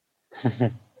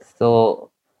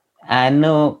 So, and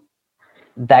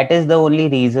that is the only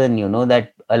reason,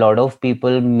 that a lot of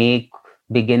people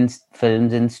begins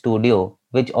films in studio,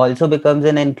 which also becomes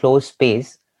an enclosed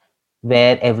space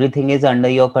where everything is under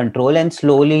your control and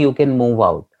slowly you can move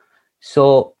out.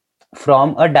 So,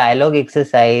 from a dialogue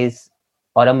exercise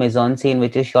or a mise scene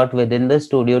which is shot within the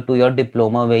studio to your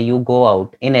diploma where you go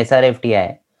out in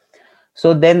SRFTI,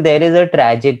 so then there is a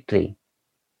trajectory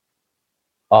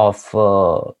of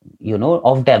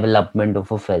of development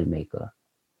of a filmmaker.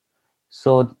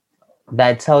 So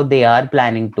that's how they are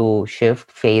planning to shift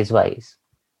phase wise.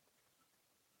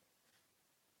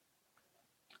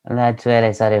 And that's where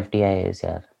SRFTI is,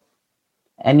 yeah.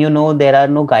 And there are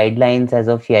no guidelines as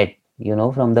of yet,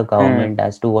 from the government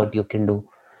as to what you can do.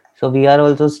 So we are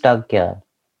also stuck here.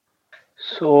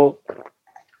 So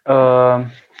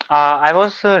I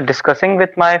was discussing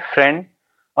with my friend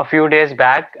a few days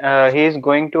back. He is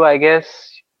going to, I guess,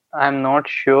 I'm not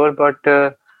sure, but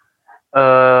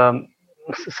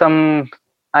some,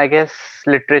 I guess,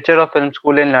 literature or film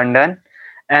school in London.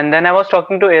 And then I was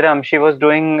talking to Iram. She was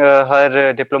doing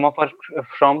her diploma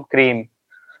from Cream.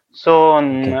 So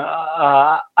Okay.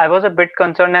 I was a bit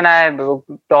concerned, and I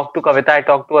talked to Kavita. I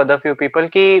talked to other few people.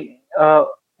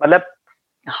 Matlab,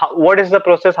 what is the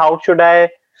process? How should I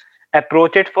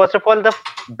approach it? First of all, the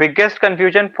biggest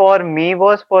confusion for me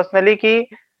was personally ki,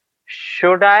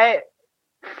 should I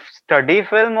study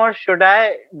film or should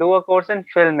I do a course in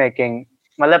filmmaking?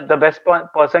 Matlab, the best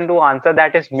person to answer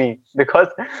that is me, because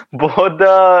both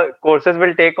the courses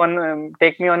will take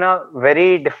me on a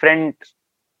very different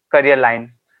career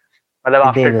line.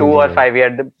 मतलब They after will, 2 they or will. 5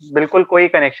 years बिल्कुल कोई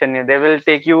connection नहीं, they will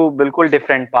take you बिल्कुल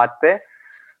different path पे.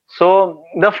 So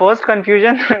the first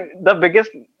confusion,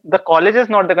 the college is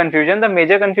not the confusion. The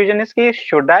major confusion is कि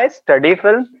should I study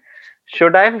film,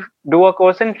 should I do a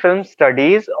course in film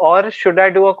studies, or should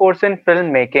I do a course in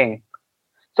filmmaking?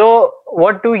 So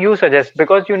what do you suggest?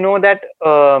 Because you know that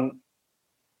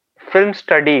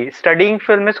studying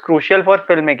film is crucial for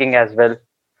filmmaking as well.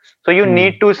 So you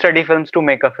need to study films to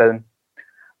make a film.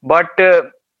 But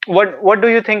what do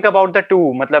you think about the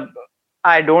two? मतलब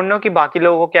I don't know कि बाकी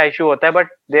लोगों को क्या issue होता है, but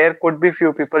there could be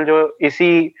few people जो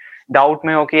इसी डाउट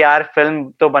में हो कि यार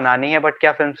फिल्म तो बनानी है, बट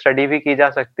क्या फिल्म स्टडी भी की जा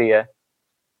सकती है?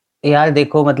 यार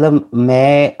देखो, मतलब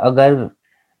मैं अगर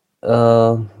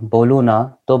बोलूँ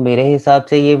ना, तो मेरे हिसाब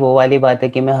से ये वो वाली बात है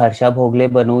कि मैं हर्षा भोगले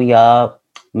बनूं या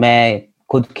मैं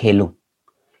खुद खेलूं.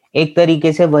 एक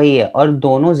तरीके से वही है, और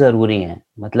दोनों जरूरी हैं.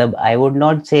 मतलब आई वुड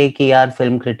नॉट से कि यार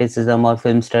फिल्म क्रिटिसिज्म और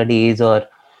फिल्म स्टडीज और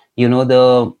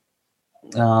the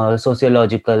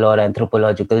sociological or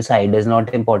anthropological side is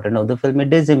not important of the film.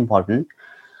 It is important.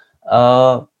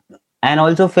 And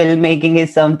also filmmaking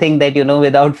is something that,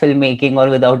 without filmmaking or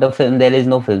without a film, there is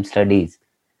no film studies.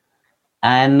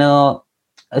 And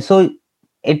so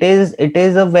it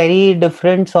is a very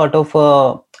different sort of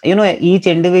each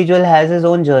individual has his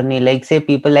own journey. Like say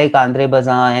people like Andre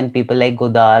Bazin and people like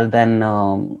Godard and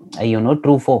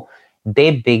Truffaut,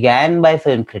 they began by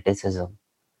film criticism.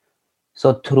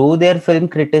 So through their film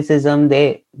criticism,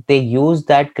 they use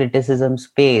that criticism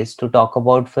space to talk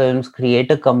about films, create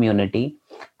a community,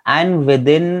 and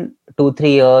within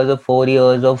 2-3 years or 4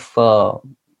 years of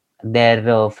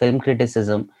their film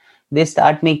criticism, they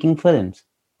start making films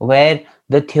where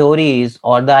the theories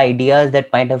or the ideas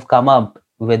that might have come up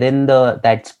within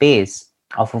that space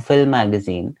of a film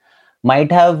magazine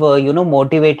might have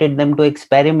motivated them to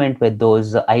experiment with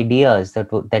those ideas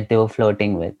that they were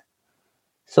flirting with.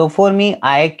 So for me,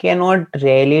 I cannot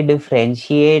really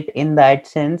differentiate in that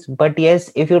sense. But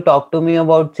yes, if you talk to me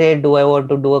about, say, do I want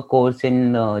to do a course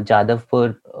in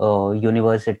Jadavpur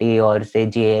University, or say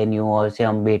JNU, or say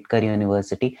Ambedkar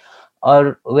University,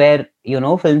 or where,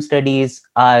 film studies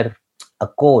are a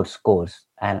course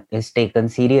and is taken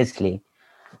seriously,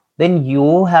 then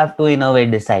you have to in a way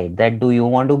decide that do you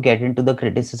want to get into the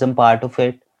criticism part of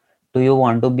it? Do you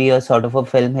want to be a sort of a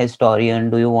film historian?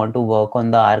 Do you want to work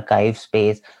on the archive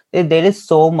space? There is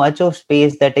so much of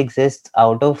space that exists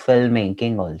out of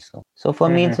filmmaking also. So for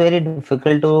me, it's very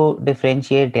difficult to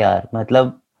differentiate, yaar.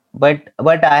 Matlab,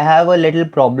 but I have a little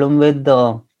problem with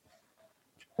the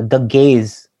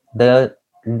gaze, the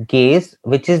gaze,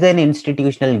 which is an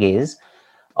institutional gaze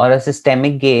or a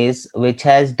systemic gaze, which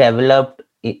has developed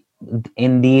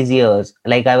in these years.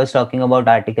 Like I was talking about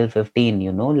Article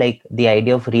 15, like the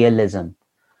idea of realism.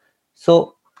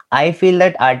 So I feel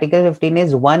that Article 15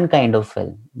 is one kind of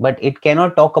film, but it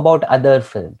cannot talk about other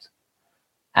films.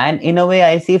 And in a way,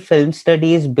 I see film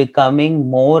studies becoming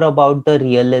more about the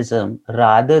realism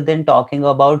rather than talking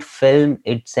about film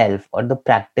itself or the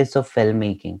practice of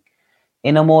filmmaking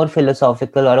in a more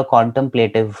philosophical or a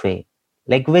contemplative way,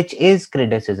 like which is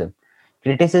criticism.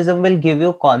 Criticism will give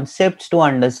you concepts to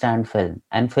understand film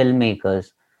and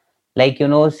filmmakers, like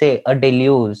say a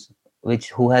Deleuze,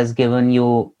 which who has given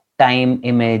you time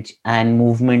image and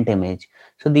movement image.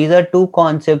 So these are two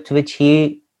concepts which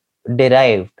he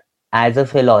derived as a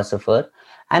philosopher,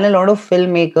 and a lot of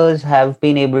filmmakers have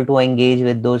been able to engage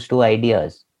with those two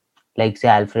ideas, like say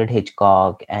Alfred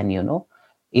Hitchcock and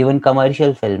even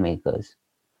commercial filmmakers.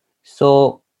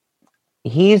 So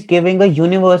he is giving a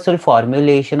universal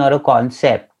formulation or a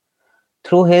concept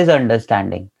through his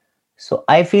understanding. So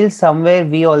I feel somewhere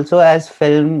we also, as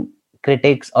film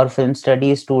critics or film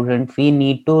studies student, we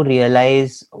need to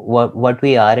realize what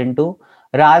we are into,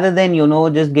 rather than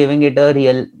just giving it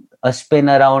a spin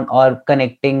around or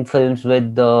connecting films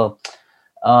with the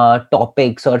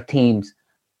topics or themes.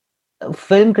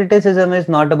 Film criticism is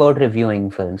not about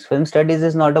reviewing films. Film studies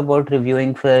is not about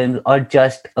reviewing films or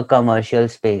just a commercial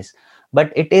space,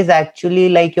 but it is actually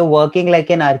like you're working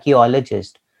like an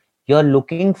archaeologist. You're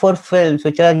looking for films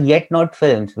which are yet not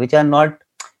films, which are not,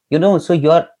 so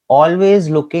you're always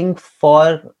looking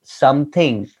for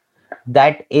something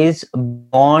that is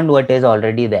beyond what is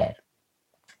already there.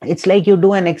 It's like you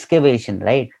do an excavation,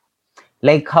 right?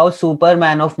 Like how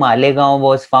Superman of Malegaon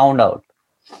was found out.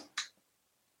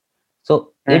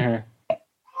 So it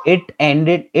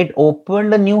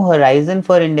opened a new horizon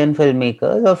for Indian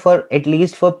filmmakers, or for at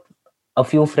least for a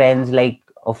few friends like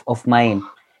of mine,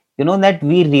 that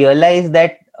we realized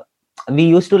that we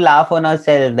used to laugh on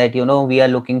ourselves that we are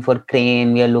looking for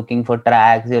crane, we are looking for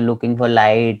tracks, we are looking for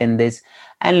light and this,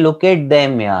 and look at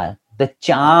them, yeah, the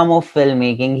charm of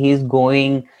filmmaking. He's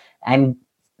going and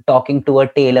talking to a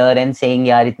tailor and saying,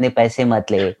 yaar itne paise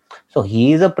mat le. So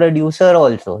he is a producer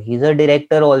also, he's a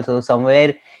director also.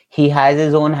 Somewhere he has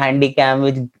his own handycam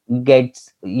which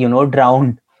gets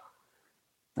drowned.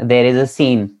 There is a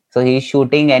scene, so he's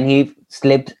shooting and he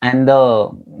slips and the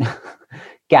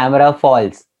camera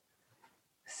falls.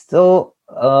 So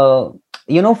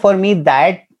for me,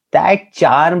 that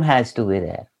charm has to be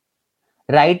there.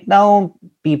 Right now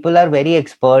people are very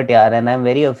expert, yeah, and I'm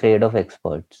very afraid of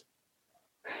experts,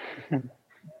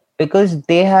 because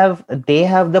they have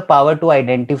the power to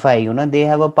identify, they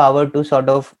have a power to sort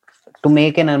of to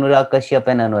make an Anurag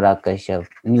Kashyap,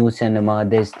 new cinema,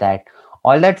 this, that.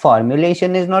 All that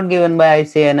formulation is not given by, I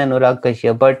say, an Anurag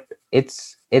Kashyap, but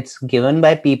it's given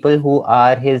by people who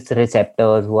are his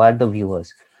receptors, who are the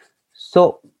viewers.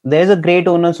 So there's a great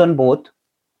onus on both,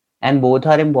 and both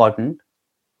are important,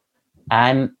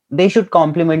 and they should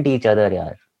complement each other,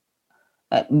 yeah.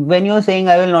 When you're saying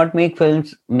I will not make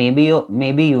films, maybe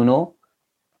who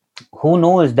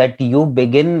knows that you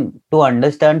begin to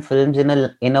understand films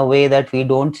in a way that we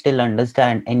don't still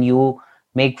understand, and you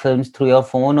make films through your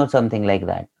phone or something like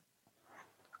that,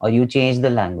 or you change the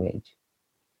language.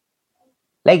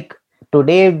 Like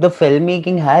today the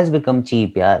filmmaking has become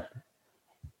cheap, yeah.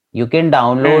 You can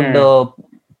download the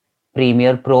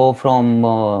Premiere Pro from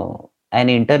an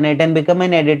internet and become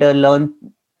an editor, learn.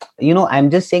 I'm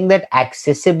just saying that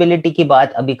accessibility की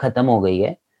बात अभी खत्म हो गई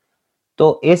है.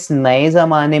 तो इस नए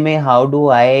जमाने में how do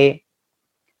I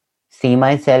see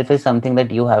myself is something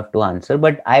that you have to answer.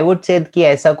 But I would say कि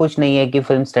ऐसा कुछ नहीं है कि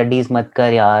film studies मत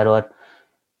कर यार. और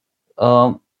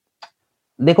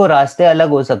देखो रास्ते अलग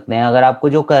हो सकते हैं. अगर आपको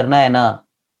जो करना है ना,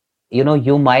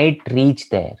 you might reach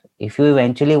there. If you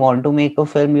eventually want to make a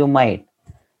film, you might.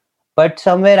 But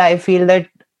somewhere I feel that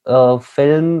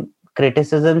film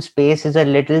criticism space is a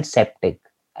little septic,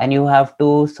 and you have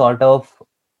to sort of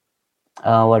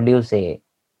what do you say,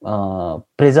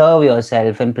 preserve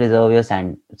yourself and preserve your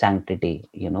sanctity,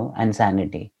 and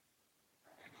sanity.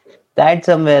 That's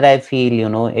somewhere I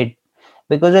feel, it,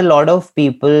 because a lot of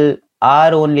people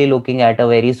are only looking at a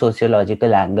very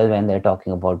sociological angle when they're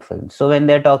talking about films. So when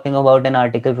they're talking about an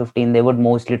Article 15, they would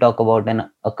mostly talk about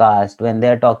a caste. When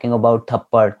they're talking about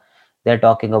Thappad, they're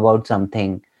talking about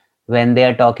something. When they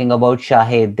are talking about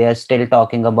Shahid, they are still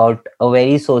talking about a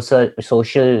very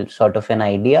social sort of an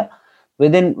idea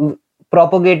within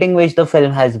propagating which the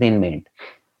film has been made.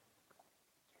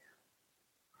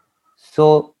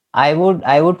 So I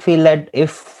would feel that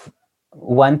if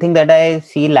one thing that I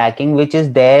see lacking, which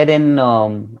is there in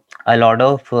a lot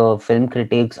of film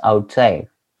critics outside,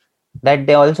 that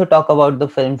they also talk about the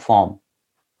film form.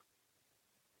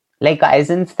 Like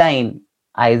Eisenstein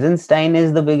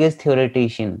is the biggest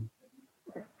theoretician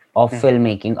of Mhm.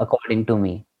 filmmaking, according to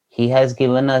me. He has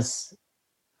given us.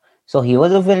 So he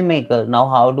was a filmmaker. Now,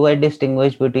 how do I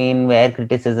distinguish between where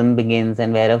criticism begins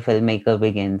and where a filmmaker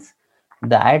begins?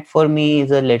 That for me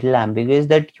is a little ambiguous.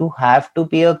 That you have to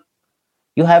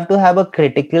have a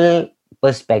critical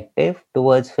perspective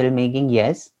towards filmmaking,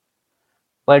 yes,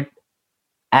 but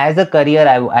as a career,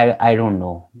 I don't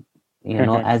know.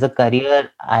 As a career,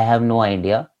 I have no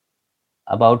idea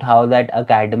about how that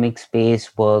academic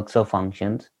space works or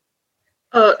functions.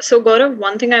 So Gaurav,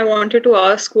 one thing I wanted to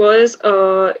ask was,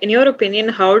 in your opinion,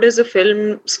 how does a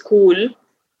film school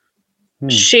Hmm.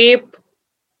 shape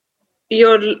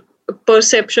your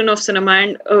perception of cinema?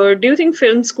 And do you think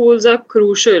film schools are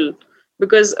crucial?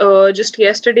 Because just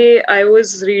yesterday I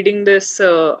was reading this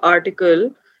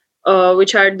article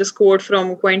which had this quote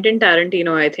from Quentin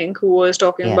Tarantino, I think, who was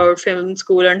talking Yeah, about film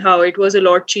school and how it was a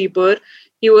lot cheaper.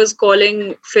 He was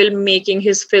calling filmmaking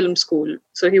his film school.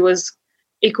 So he was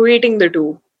equating the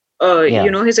two.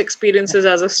 yeah, His experiences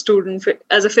as a student,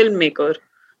 as a filmmaker.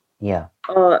 yeah.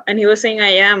 And he was saying, I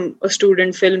am a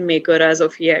student filmmaker as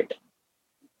of yet.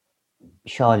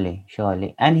 Surely,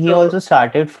 surely. And he So, also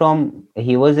started from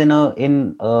he was in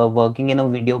working in a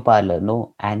video parlor,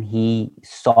 no, and he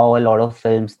saw a lot of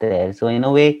films there. So in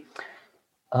a way,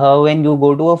 when you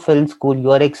go to a film school, you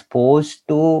are exposed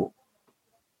to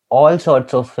all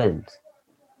sorts of films,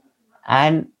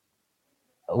 and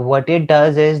what it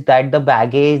does is that the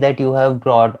baggage that you have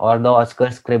brought or the Oscar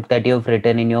script that you've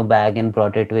written in your bag and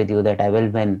brought it with you that I will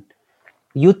win,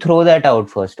 you throw that out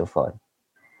first of all.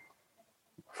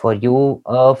 For you,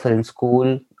 a film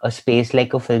school, a space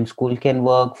like a film school can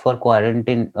work. For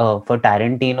quarantine, for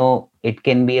Tarantino, it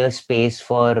can be a space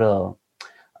for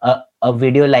a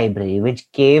video library,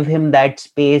 which gave him that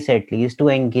space at least to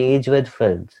engage with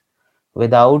films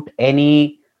without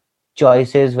any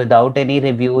choices, without any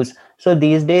reviews. So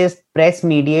these days, press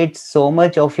mediates so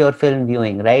much of your film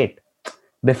viewing, right?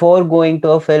 Before going to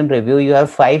a film review, you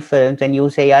have 5 films and you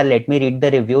say, "Yeah, let me read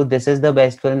the review. This is the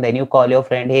best film." Then you call your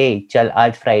friend, "Hey, चल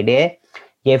आज Friday है,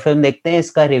 ये film देखते हैं,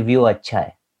 इसका review अच्छा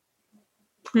है."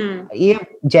 hmm, ये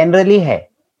generally है,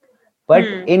 but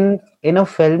hmm, in a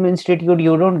film institute,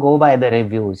 you don't go by the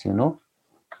reviews,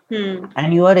 hmm,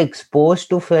 and you are exposed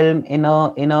to film in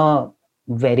a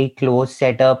very close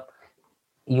setup.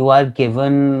 You are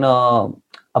given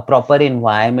a proper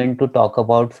environment to talk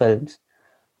about films.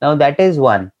 Now that is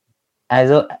one. As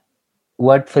a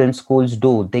what film schools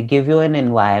do, they give you an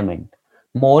environment.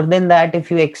 More than that,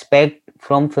 if you expect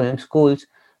from film schools,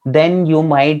 then you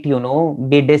might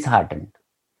be disheartened.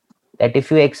 That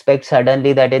if you expect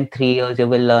suddenly that in 3 years you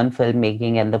will learn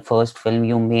filmmaking and the first film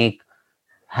you make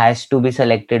has to be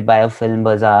selected by a film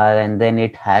bazaar and then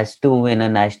it has to win a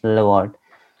national award,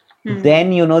 hmm, then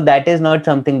that is not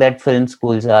something that film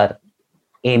schools are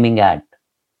aiming at.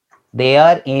 They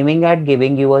are aiming at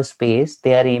giving you a space,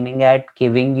 they are aiming at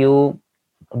giving you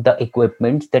the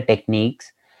equipments, the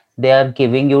techniques. They are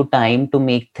giving you time to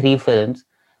make 3 films.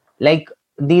 Like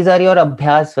these are your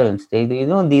abhyas films.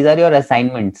 These are your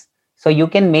assignments. So you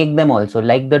can make them also.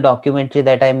 Like the documentary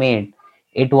that I made,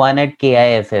 it won at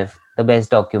KIFF, the best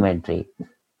documentary.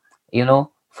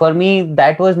 For me,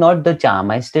 that was not the charm.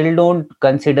 I still don't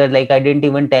consider, like, I didn't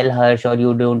even tell Harsh, or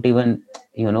you don't even,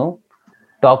 you know,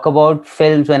 talk about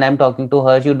films when I'm talking to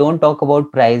her. You don't talk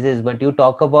about prizes, but you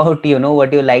talk about,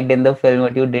 what you liked in the film,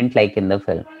 what you didn't like in the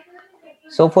film.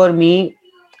 So for me,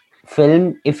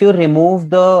 film, if you remove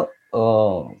the,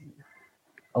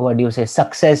 what do you say,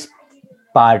 success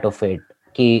part of it,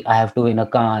 ki I have to win a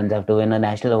Cannes, I have to win a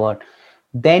national award,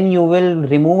 then you will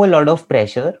remove a lot of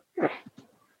pressure.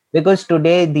 Because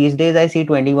these days, I see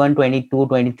 21, 22,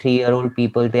 23-year-old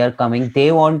people, they are coming, they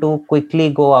want to quickly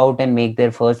go out and make their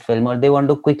first film, or they want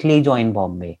to quickly join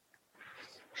Bombay.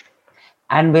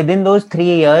 And within those 3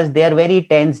 years, they are very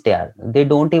tense there.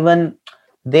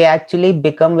 They actually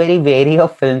become very wary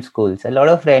of film schools. A lot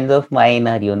of friends of mine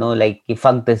are, like,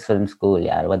 fuck this film school,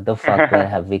 yaar, what the fuck, where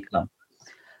have we come?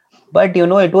 But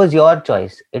it was your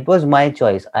choice. It was my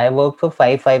choice. I worked for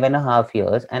 5.5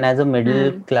 years, and as a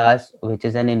middle hmm, class, which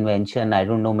is an invention, I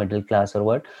don't know middle class or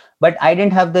what, but I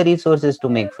didn't have the resources to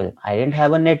make film. I didn't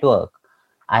have a network.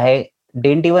 I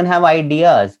didn't even have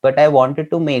ideas, but I wanted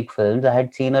to make films. I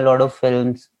had seen a lot of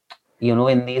films,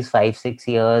 in these 5, 6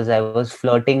 years. I was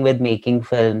flirting with making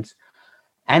films.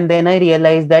 And then I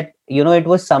realized that, it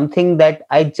was something that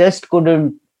I just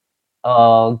couldn't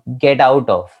get out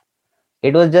of.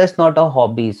 It was just not a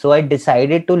hobby. So I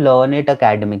decided to learn it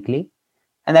academically.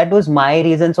 and that was my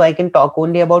reason. So I can talk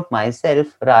only about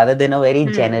myself rather than a very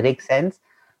generic sense,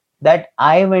 that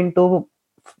I went to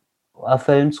a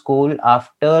film school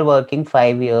after working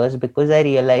 5 years because I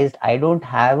realized I don't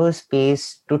have a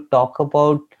space to talk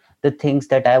about the things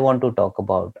that I want to talk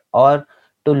about or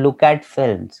to look at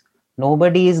films.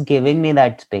 Nobody is giving me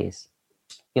that space.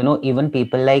 Even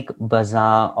people like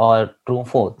Bazan or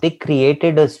Truffaut, they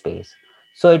created a space.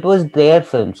 So it was their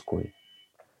film school.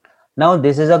 Now,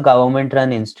 this is a government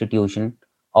run institution.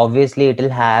 Obviously, it will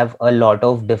have a lot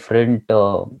of different,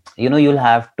 you'll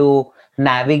have to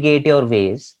navigate your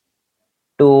ways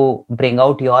to bring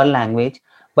out your language.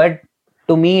 But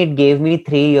to me, it gave me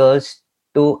 3 years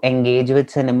to engage with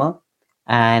cinema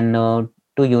and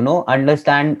to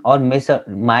understand or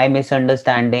my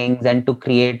misunderstandings, and to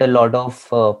create a lot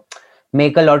of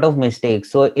make a lot of mistakes.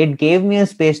 So it gave me a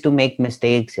space to make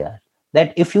mistakes here.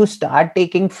 That if you start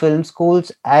taking film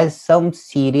schools as some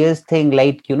serious thing,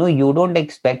 like you don't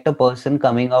expect a person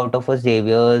coming out of a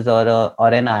Xavier's or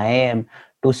an IIM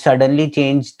to suddenly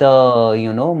change the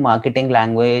marketing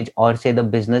language or say the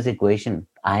business equation.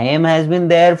 IIM has been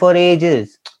there for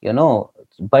ages,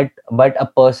 but a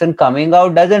person coming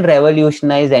out doesn't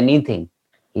revolutionize anything.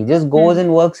 He just goes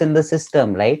and works in the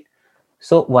system, right?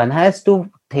 So one has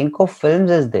to think of films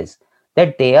as this,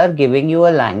 that they are giving you a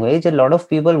language. A lot of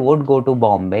people would go to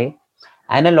Bombay,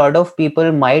 and a lot of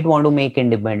people might want to make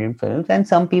independent films, and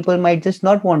some people might just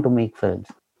not want to make films.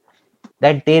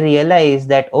 That they realize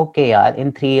that, okay, yaar,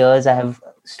 in 3 years I have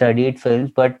studied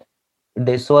films, but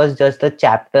this was just a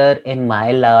chapter in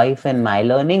my life and my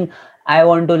learning. I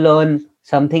want to learn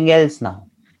something else now.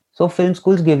 So film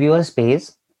schools give you a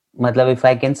space. Matlab, if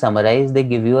I can summarize, they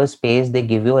give you a space, they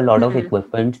give you a lot of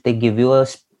equipment, they give you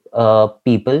a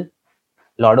people,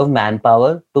 lot of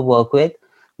manpower to work with.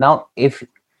 Now, if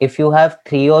you have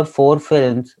 3 or 4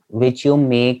 films which you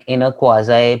make in a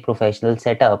quasi professional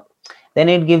setup, then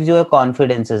it gives you a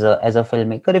confidence as a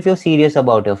filmmaker if you're serious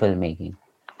about your filmmaking.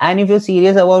 And if you're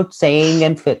serious about saying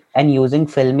and using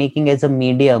filmmaking as a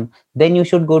medium, then you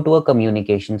should go to a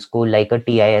communication school like a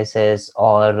TISS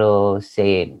or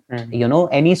say,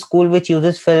 any school which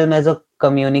uses film as a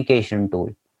communication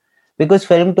tool. Because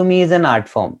film to me is an art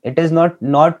form. It is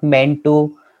not meant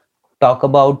to talk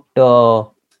about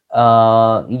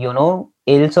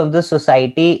ills of the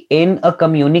society in a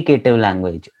communicative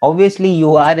language. Obviously,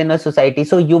 you are in a society,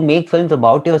 so you make films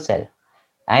about yourself.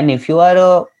 And if you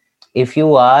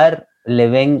are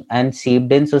living and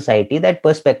seeped in society, that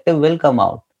perspective will come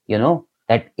out.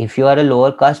 That if you are a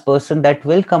lower caste person, that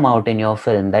will come out in your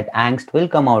film. That angst will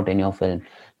come out in your film.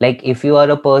 Like if you are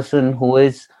a person who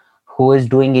is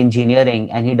doing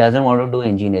engineering and he doesn't want to do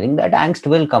engineering, that angst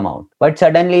will come out. But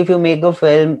suddenly, if you make a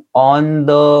film on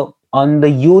the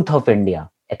youth of India,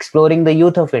 exploring the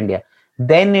youth of India,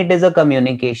 then it is a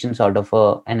communication sort of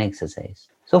an exercise.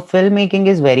 So filmmaking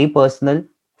is very personal.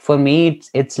 For me,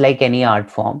 it's like any art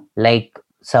form. Like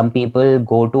some people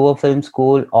go to a film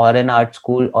school or an art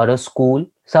school or a school.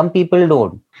 Some people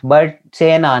don't. But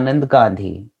say an Anand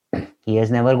Gandhi, he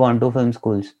has never gone to film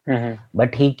schools.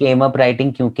 But he came up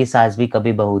writing Kyunki Saas Bhi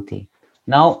Kabhi Bahu Thi.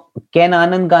 Now, can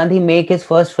Anand Gandhi make his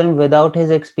first film without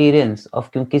his experience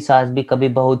of Kyunki Saas Bhi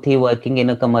Kabhi Bahu Thi, working in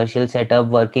a commercial setup,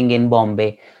 working in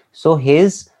Bombay? So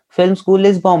his film school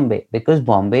is Bombay because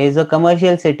Bombay is a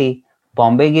commercial city.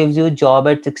 Bombay gives you a job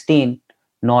at 16.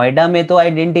 Noida में तो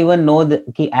आई didn't even know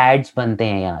कि ads बनते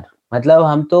हैं यार. मतलब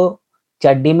हम तो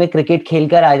चड्डी में क्रिकेट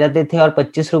खेलकर आ जाते थे और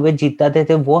 25 रुपए जीतते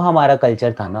थे. वो हमारा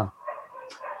कल्चर था ना.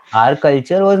 Our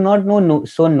culture was not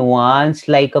so nuanced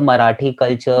like a Marathi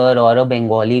culture or a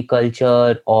Bengali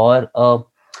culture or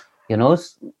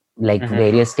like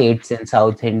various states in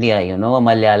South India, a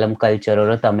Malayalam culture or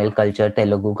a Tamil culture,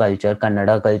 Telugu culture,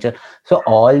 Kannada culture. So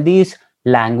all these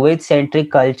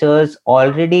language-centric cultures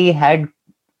already had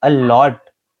a lot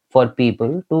for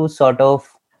people to sort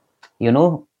of,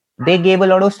 they gave a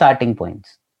lot of starting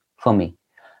points for me.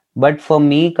 But for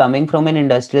me, coming from an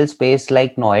industrial space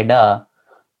like Noida,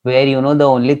 where the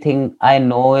only thing I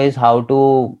know is how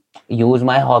to use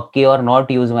my hockey or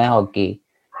not use my hockey,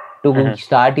 to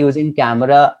start using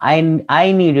camera,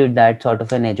 I needed that sort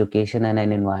of an education and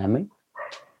an environment.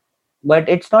 But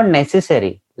it's not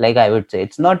necessary, like I would say,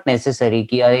 it's not necessary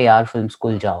कि अरे यार film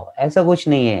school जाओ. ऐसा कुछ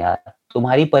नहीं है यार.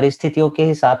 तुम्हारी परिस्थितियों के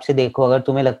हिसाब से देखो. अगर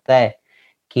तुम्हें लगता है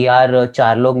कि यार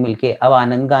 4 लोग मिलके, अब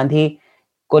आनंद गांधी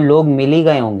को लोग मिल ही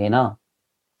गए होंगे ना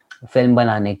फिल्म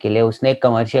बनाने के लिए. उसने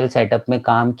कमर्शियल सेटअप में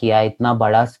काम किया, इतना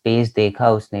बड़ा स्पेस देखा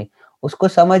उसने, उसको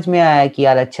समझ में आया कि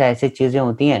यार अच्छा ऐसे चीजें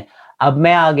होती हैं. अब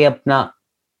मैं आगे अपना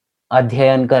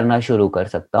अध्ययन करना शुरू कर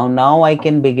सकता हूँ. Now I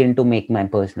can begin to make my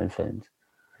personal films.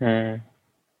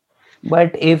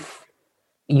 But if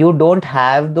you don't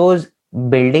have those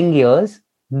building years,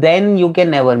 then you can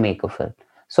never make a film.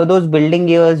 So those building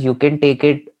years, you can take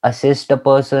it, assist a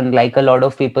person, like a lot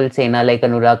of people say, na, like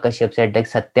Anurag Kashyap said, like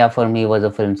Satya for me was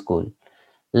a film school.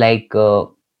 Like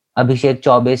Abhishek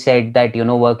Chaubey said that,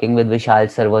 working with Vishal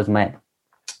sir was my.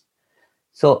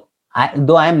 So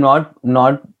though I'm not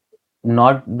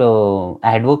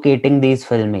advocating these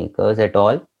filmmakers at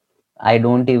all, I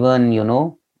don't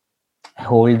even,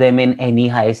 hold them in any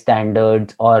high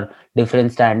standards or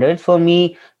different standards. For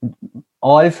me,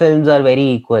 all films are very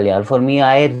equal. Yeah. For me,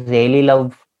 I really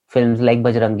love films like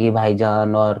Bajrangi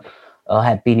Bhaijaan or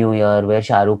Happy New Year, where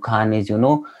Shah Rukh Khan is,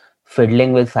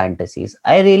 fiddling with fantasies.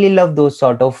 I really love those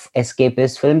sort of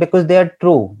escapist films because they are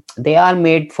true. They are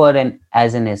made for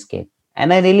as an escape,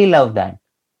 and I really love that.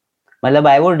 Matlab,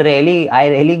 I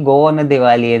really go on a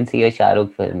Diwali and see a Shah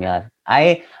Rukh film. Yeah,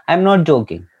 I'm not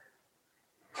joking.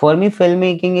 For me,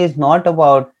 filmmaking is not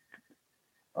about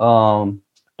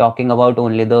talking about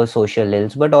only the social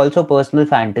ills, but also personal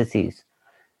fantasies.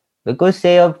 Because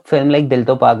say a film like Dil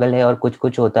To Pagal Hai or Kuch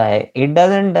Kuch Hota Hai, it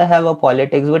doesn't have a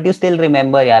politics, but you still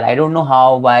remember, yaar. I don't know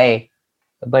how, why,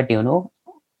 but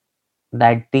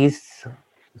that is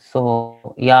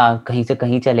so yeah, kahin se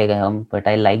kahin chale gaye hum, but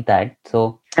I like that.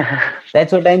 So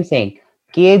that's what I'm saying.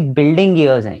 कि ये building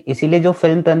years हैं, इसीलिए जो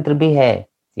film तंत्र भी है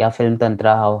या film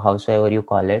tantra, however you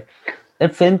call it,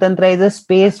 that film tantra is a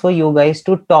space for you guys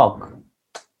to talk.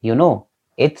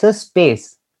 It's a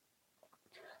space.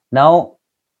 Now,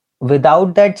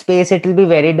 without that space, it will be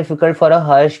very difficult for a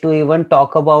Harsh to even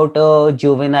talk about a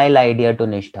juvenile idea to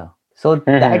Nishtha. So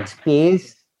that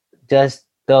space,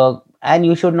 and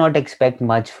you should not expect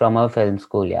much from a film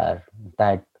school, yaar.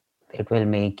 That it will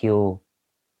make you,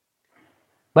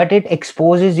 but it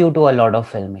exposes you to a lot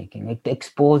of filmmaking. It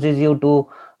exposes you to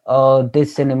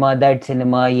this cinema, that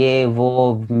cinema,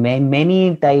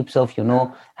 many types of,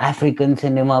 African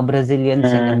cinema, Brazilian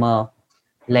cinema,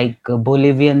 like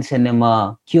Bolivian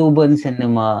cinema, Cuban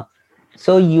cinema.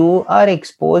 So you are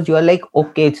exposed, you are like,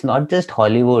 okay, it's not just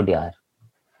Hollywood, yaar.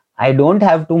 I don't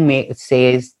have to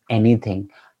say anything.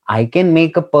 I can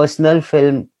make a personal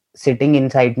film sitting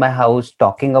inside my house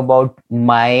talking about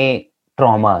my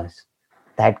traumas.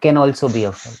 That can also be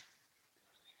a film.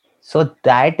 So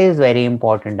that is very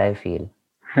important, I feel.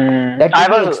 That I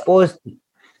you was be exposed.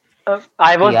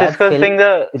 I was Yeah, discussing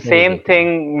the same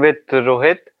thing with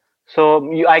Rohit.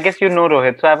 So I guess you know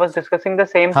Rohit. So I was discussing the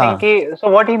same thing. So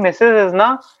what he misses is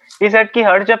na, he said कि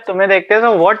हर जब तुम्हें देखते हैं,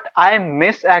 so what I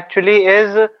miss actually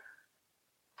is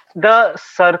the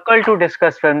circle to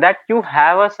discuss film. That you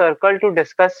have a circle to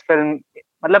discuss film.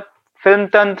 मतलब film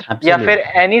tantra या फिर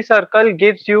any circle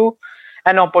gives you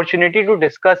an opportunity to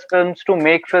discuss films, to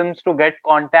make films, to get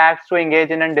contacts, to engage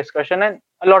in a discussion and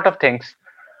a lot of things.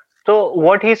 So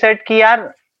what he said कि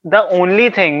यार, the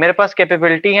only thing मेरे पास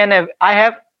capability है, and I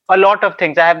have a lot of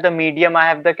things. I have the medium, I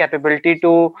have the capability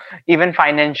to even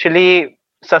financially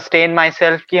sustain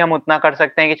myself कि हम उतना कर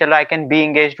सकते हैं कि चलो I can be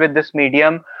engaged with this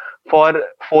medium for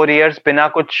 4 years बिना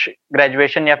कुछ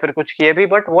graduation या फिर कुछ किए भी.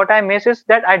 But what I miss is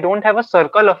that I don't have a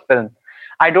circle of film.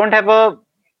 I don't have a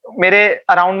मेरे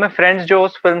around में friends जो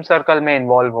उस film circle में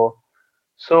involve हो.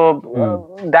 So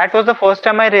that was the first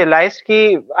time I realized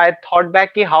कि I thought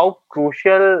back कि how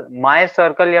crucial my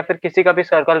circle या फिर किसी का भी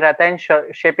circle रहता है in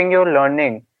shaping your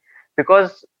learning,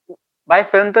 because by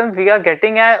film terms we are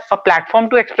getting a platform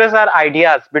to express our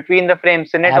ideas between the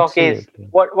frames. Cine talkies,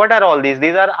 what are all these?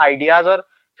 These are ideas और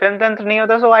film tantra नहीं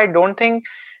होता. So I don't think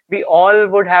we all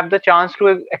would have the chance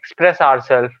to express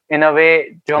ourselves in a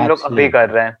way जो हम लोग अभी कर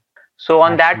रहे हैं. So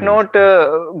on that note,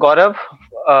 Gaurav,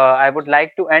 I would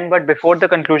like to end, but before the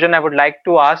conclusion, I would like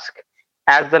to ask,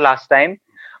 as the last time,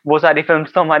 वो सारी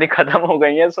films तो हमारी खत्म हो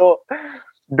गई हैं, so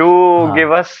do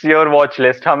give us your watch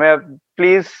list. हमें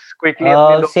please quickly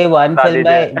say one film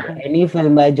by any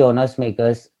film by Jonas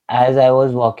Makers. As I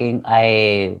was walking,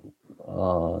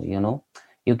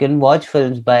 you can watch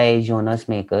films by Jonas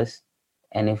Makers,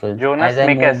 any film. Jonas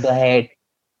Makers.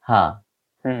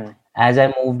 As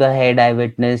I moved ahead, I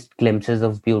witnessed glimpses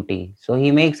of beauty. So he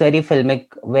makes very filmic,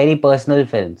 very personal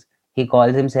films. He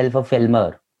calls himself a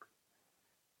filmer.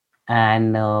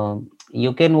 And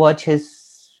you can watch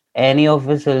any of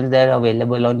his films that are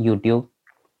available on YouTube.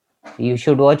 You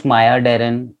should watch Maya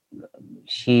Deren.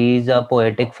 She's a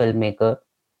poetic filmmaker.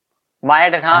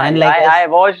 Maya Deren, I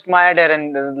watched Maya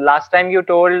Deren. Last time you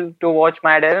told to watch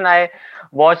Maya Deren, I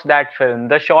watched that film.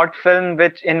 The short film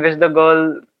in which the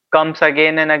girl comes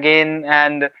again and again,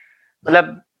 and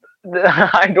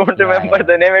I don't remember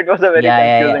the name. It was a very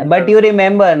confusing. But you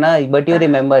remember, na? But you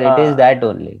remember, it is that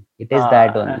only. It is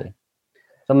that only.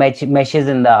 So meshes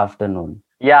in the afternoon.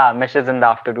 Yeah, Mishes in the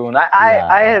Afternoon. I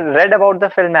Yeah. read about the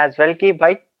film as well कि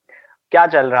भाई क्या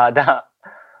चल रहा था.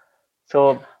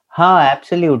 So हाँ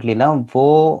absolutely ना, वो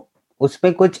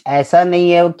उसमें कुछ ऐसा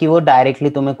नहीं है कि वो डायरेक्टली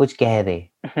तुम्हें कुछ कह दे.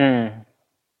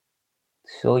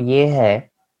 सो ये है.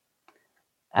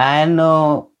 And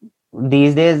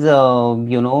these days,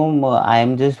 I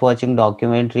am just watching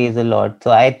documentaries a lot.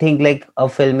 So I think like a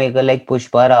filmmaker like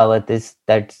Pushpa Rawat is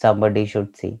that somebody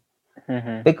should see.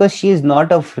 Because she is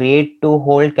not afraid to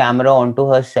hold camera onto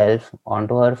herself,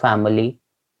 onto her family,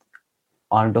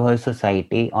 onto her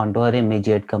society, onto her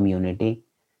immediate community.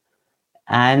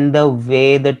 And the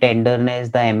way, the tenderness,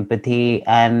 the empathy,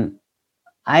 and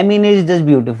I mean, it's just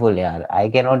beautiful, yaar. I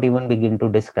cannot even begin to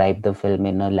describe the film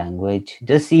in a language.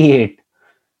 Just see it.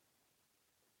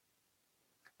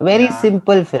 Very Yeah.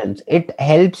 simple films. It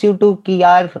helps you to कि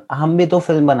यार हम भी तो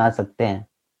film बना सकते हैं.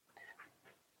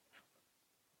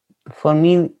 For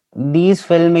me, these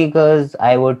filmmakers,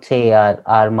 I would say,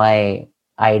 are my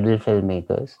idol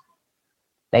filmmakers.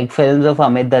 Like films of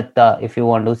Amit Datta, if you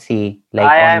want to see, like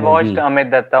I on watched movie.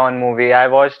 Amit Datta on movie. I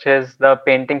watched the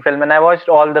painting film, and I watched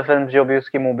all the films जो भी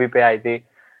उसकी movie पे आई थी.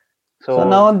 So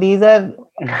now these are,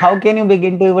 how can you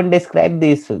begin to even describe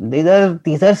these films?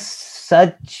 These are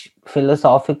such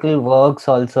philosophical works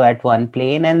also at one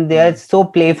plane, and they are so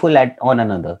playful on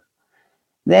another.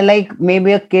 They're like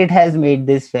maybe a kid has made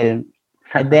this film,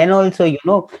 and then also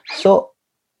so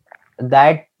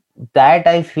that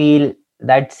I feel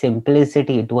that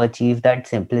simplicity, to achieve that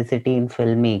simplicity in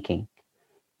filmmaking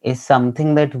is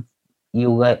something that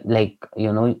you got, like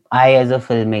I as a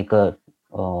filmmaker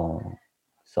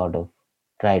sort of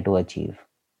try to achieve.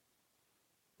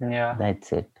 Yeah.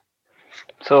 That's it.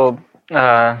 So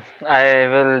I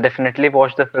will definitely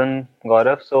watch the film,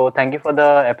 Gaurav. So thank you for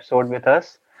the episode with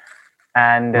us,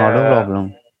 and Not a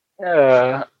problem.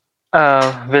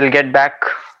 we'll get back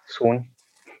soon.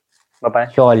 Bye bye.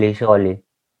 Surely.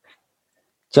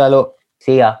 Chalo,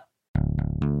 see ya.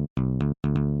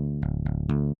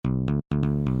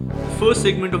 The first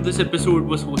segment of this episode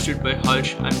was hosted by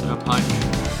Harsh and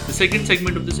Prabhansh. The second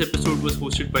segment of this episode was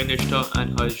hosted by Nishta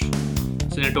and Harsh.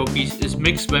 Cine Talkies is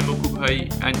mixed by Mukku Bhai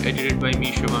and edited by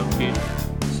me, Shivanke.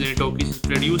 Cine Talkies is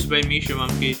produced by me,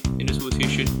 Shivanke, in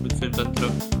association with Film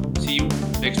Tantra. See you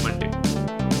next Monday.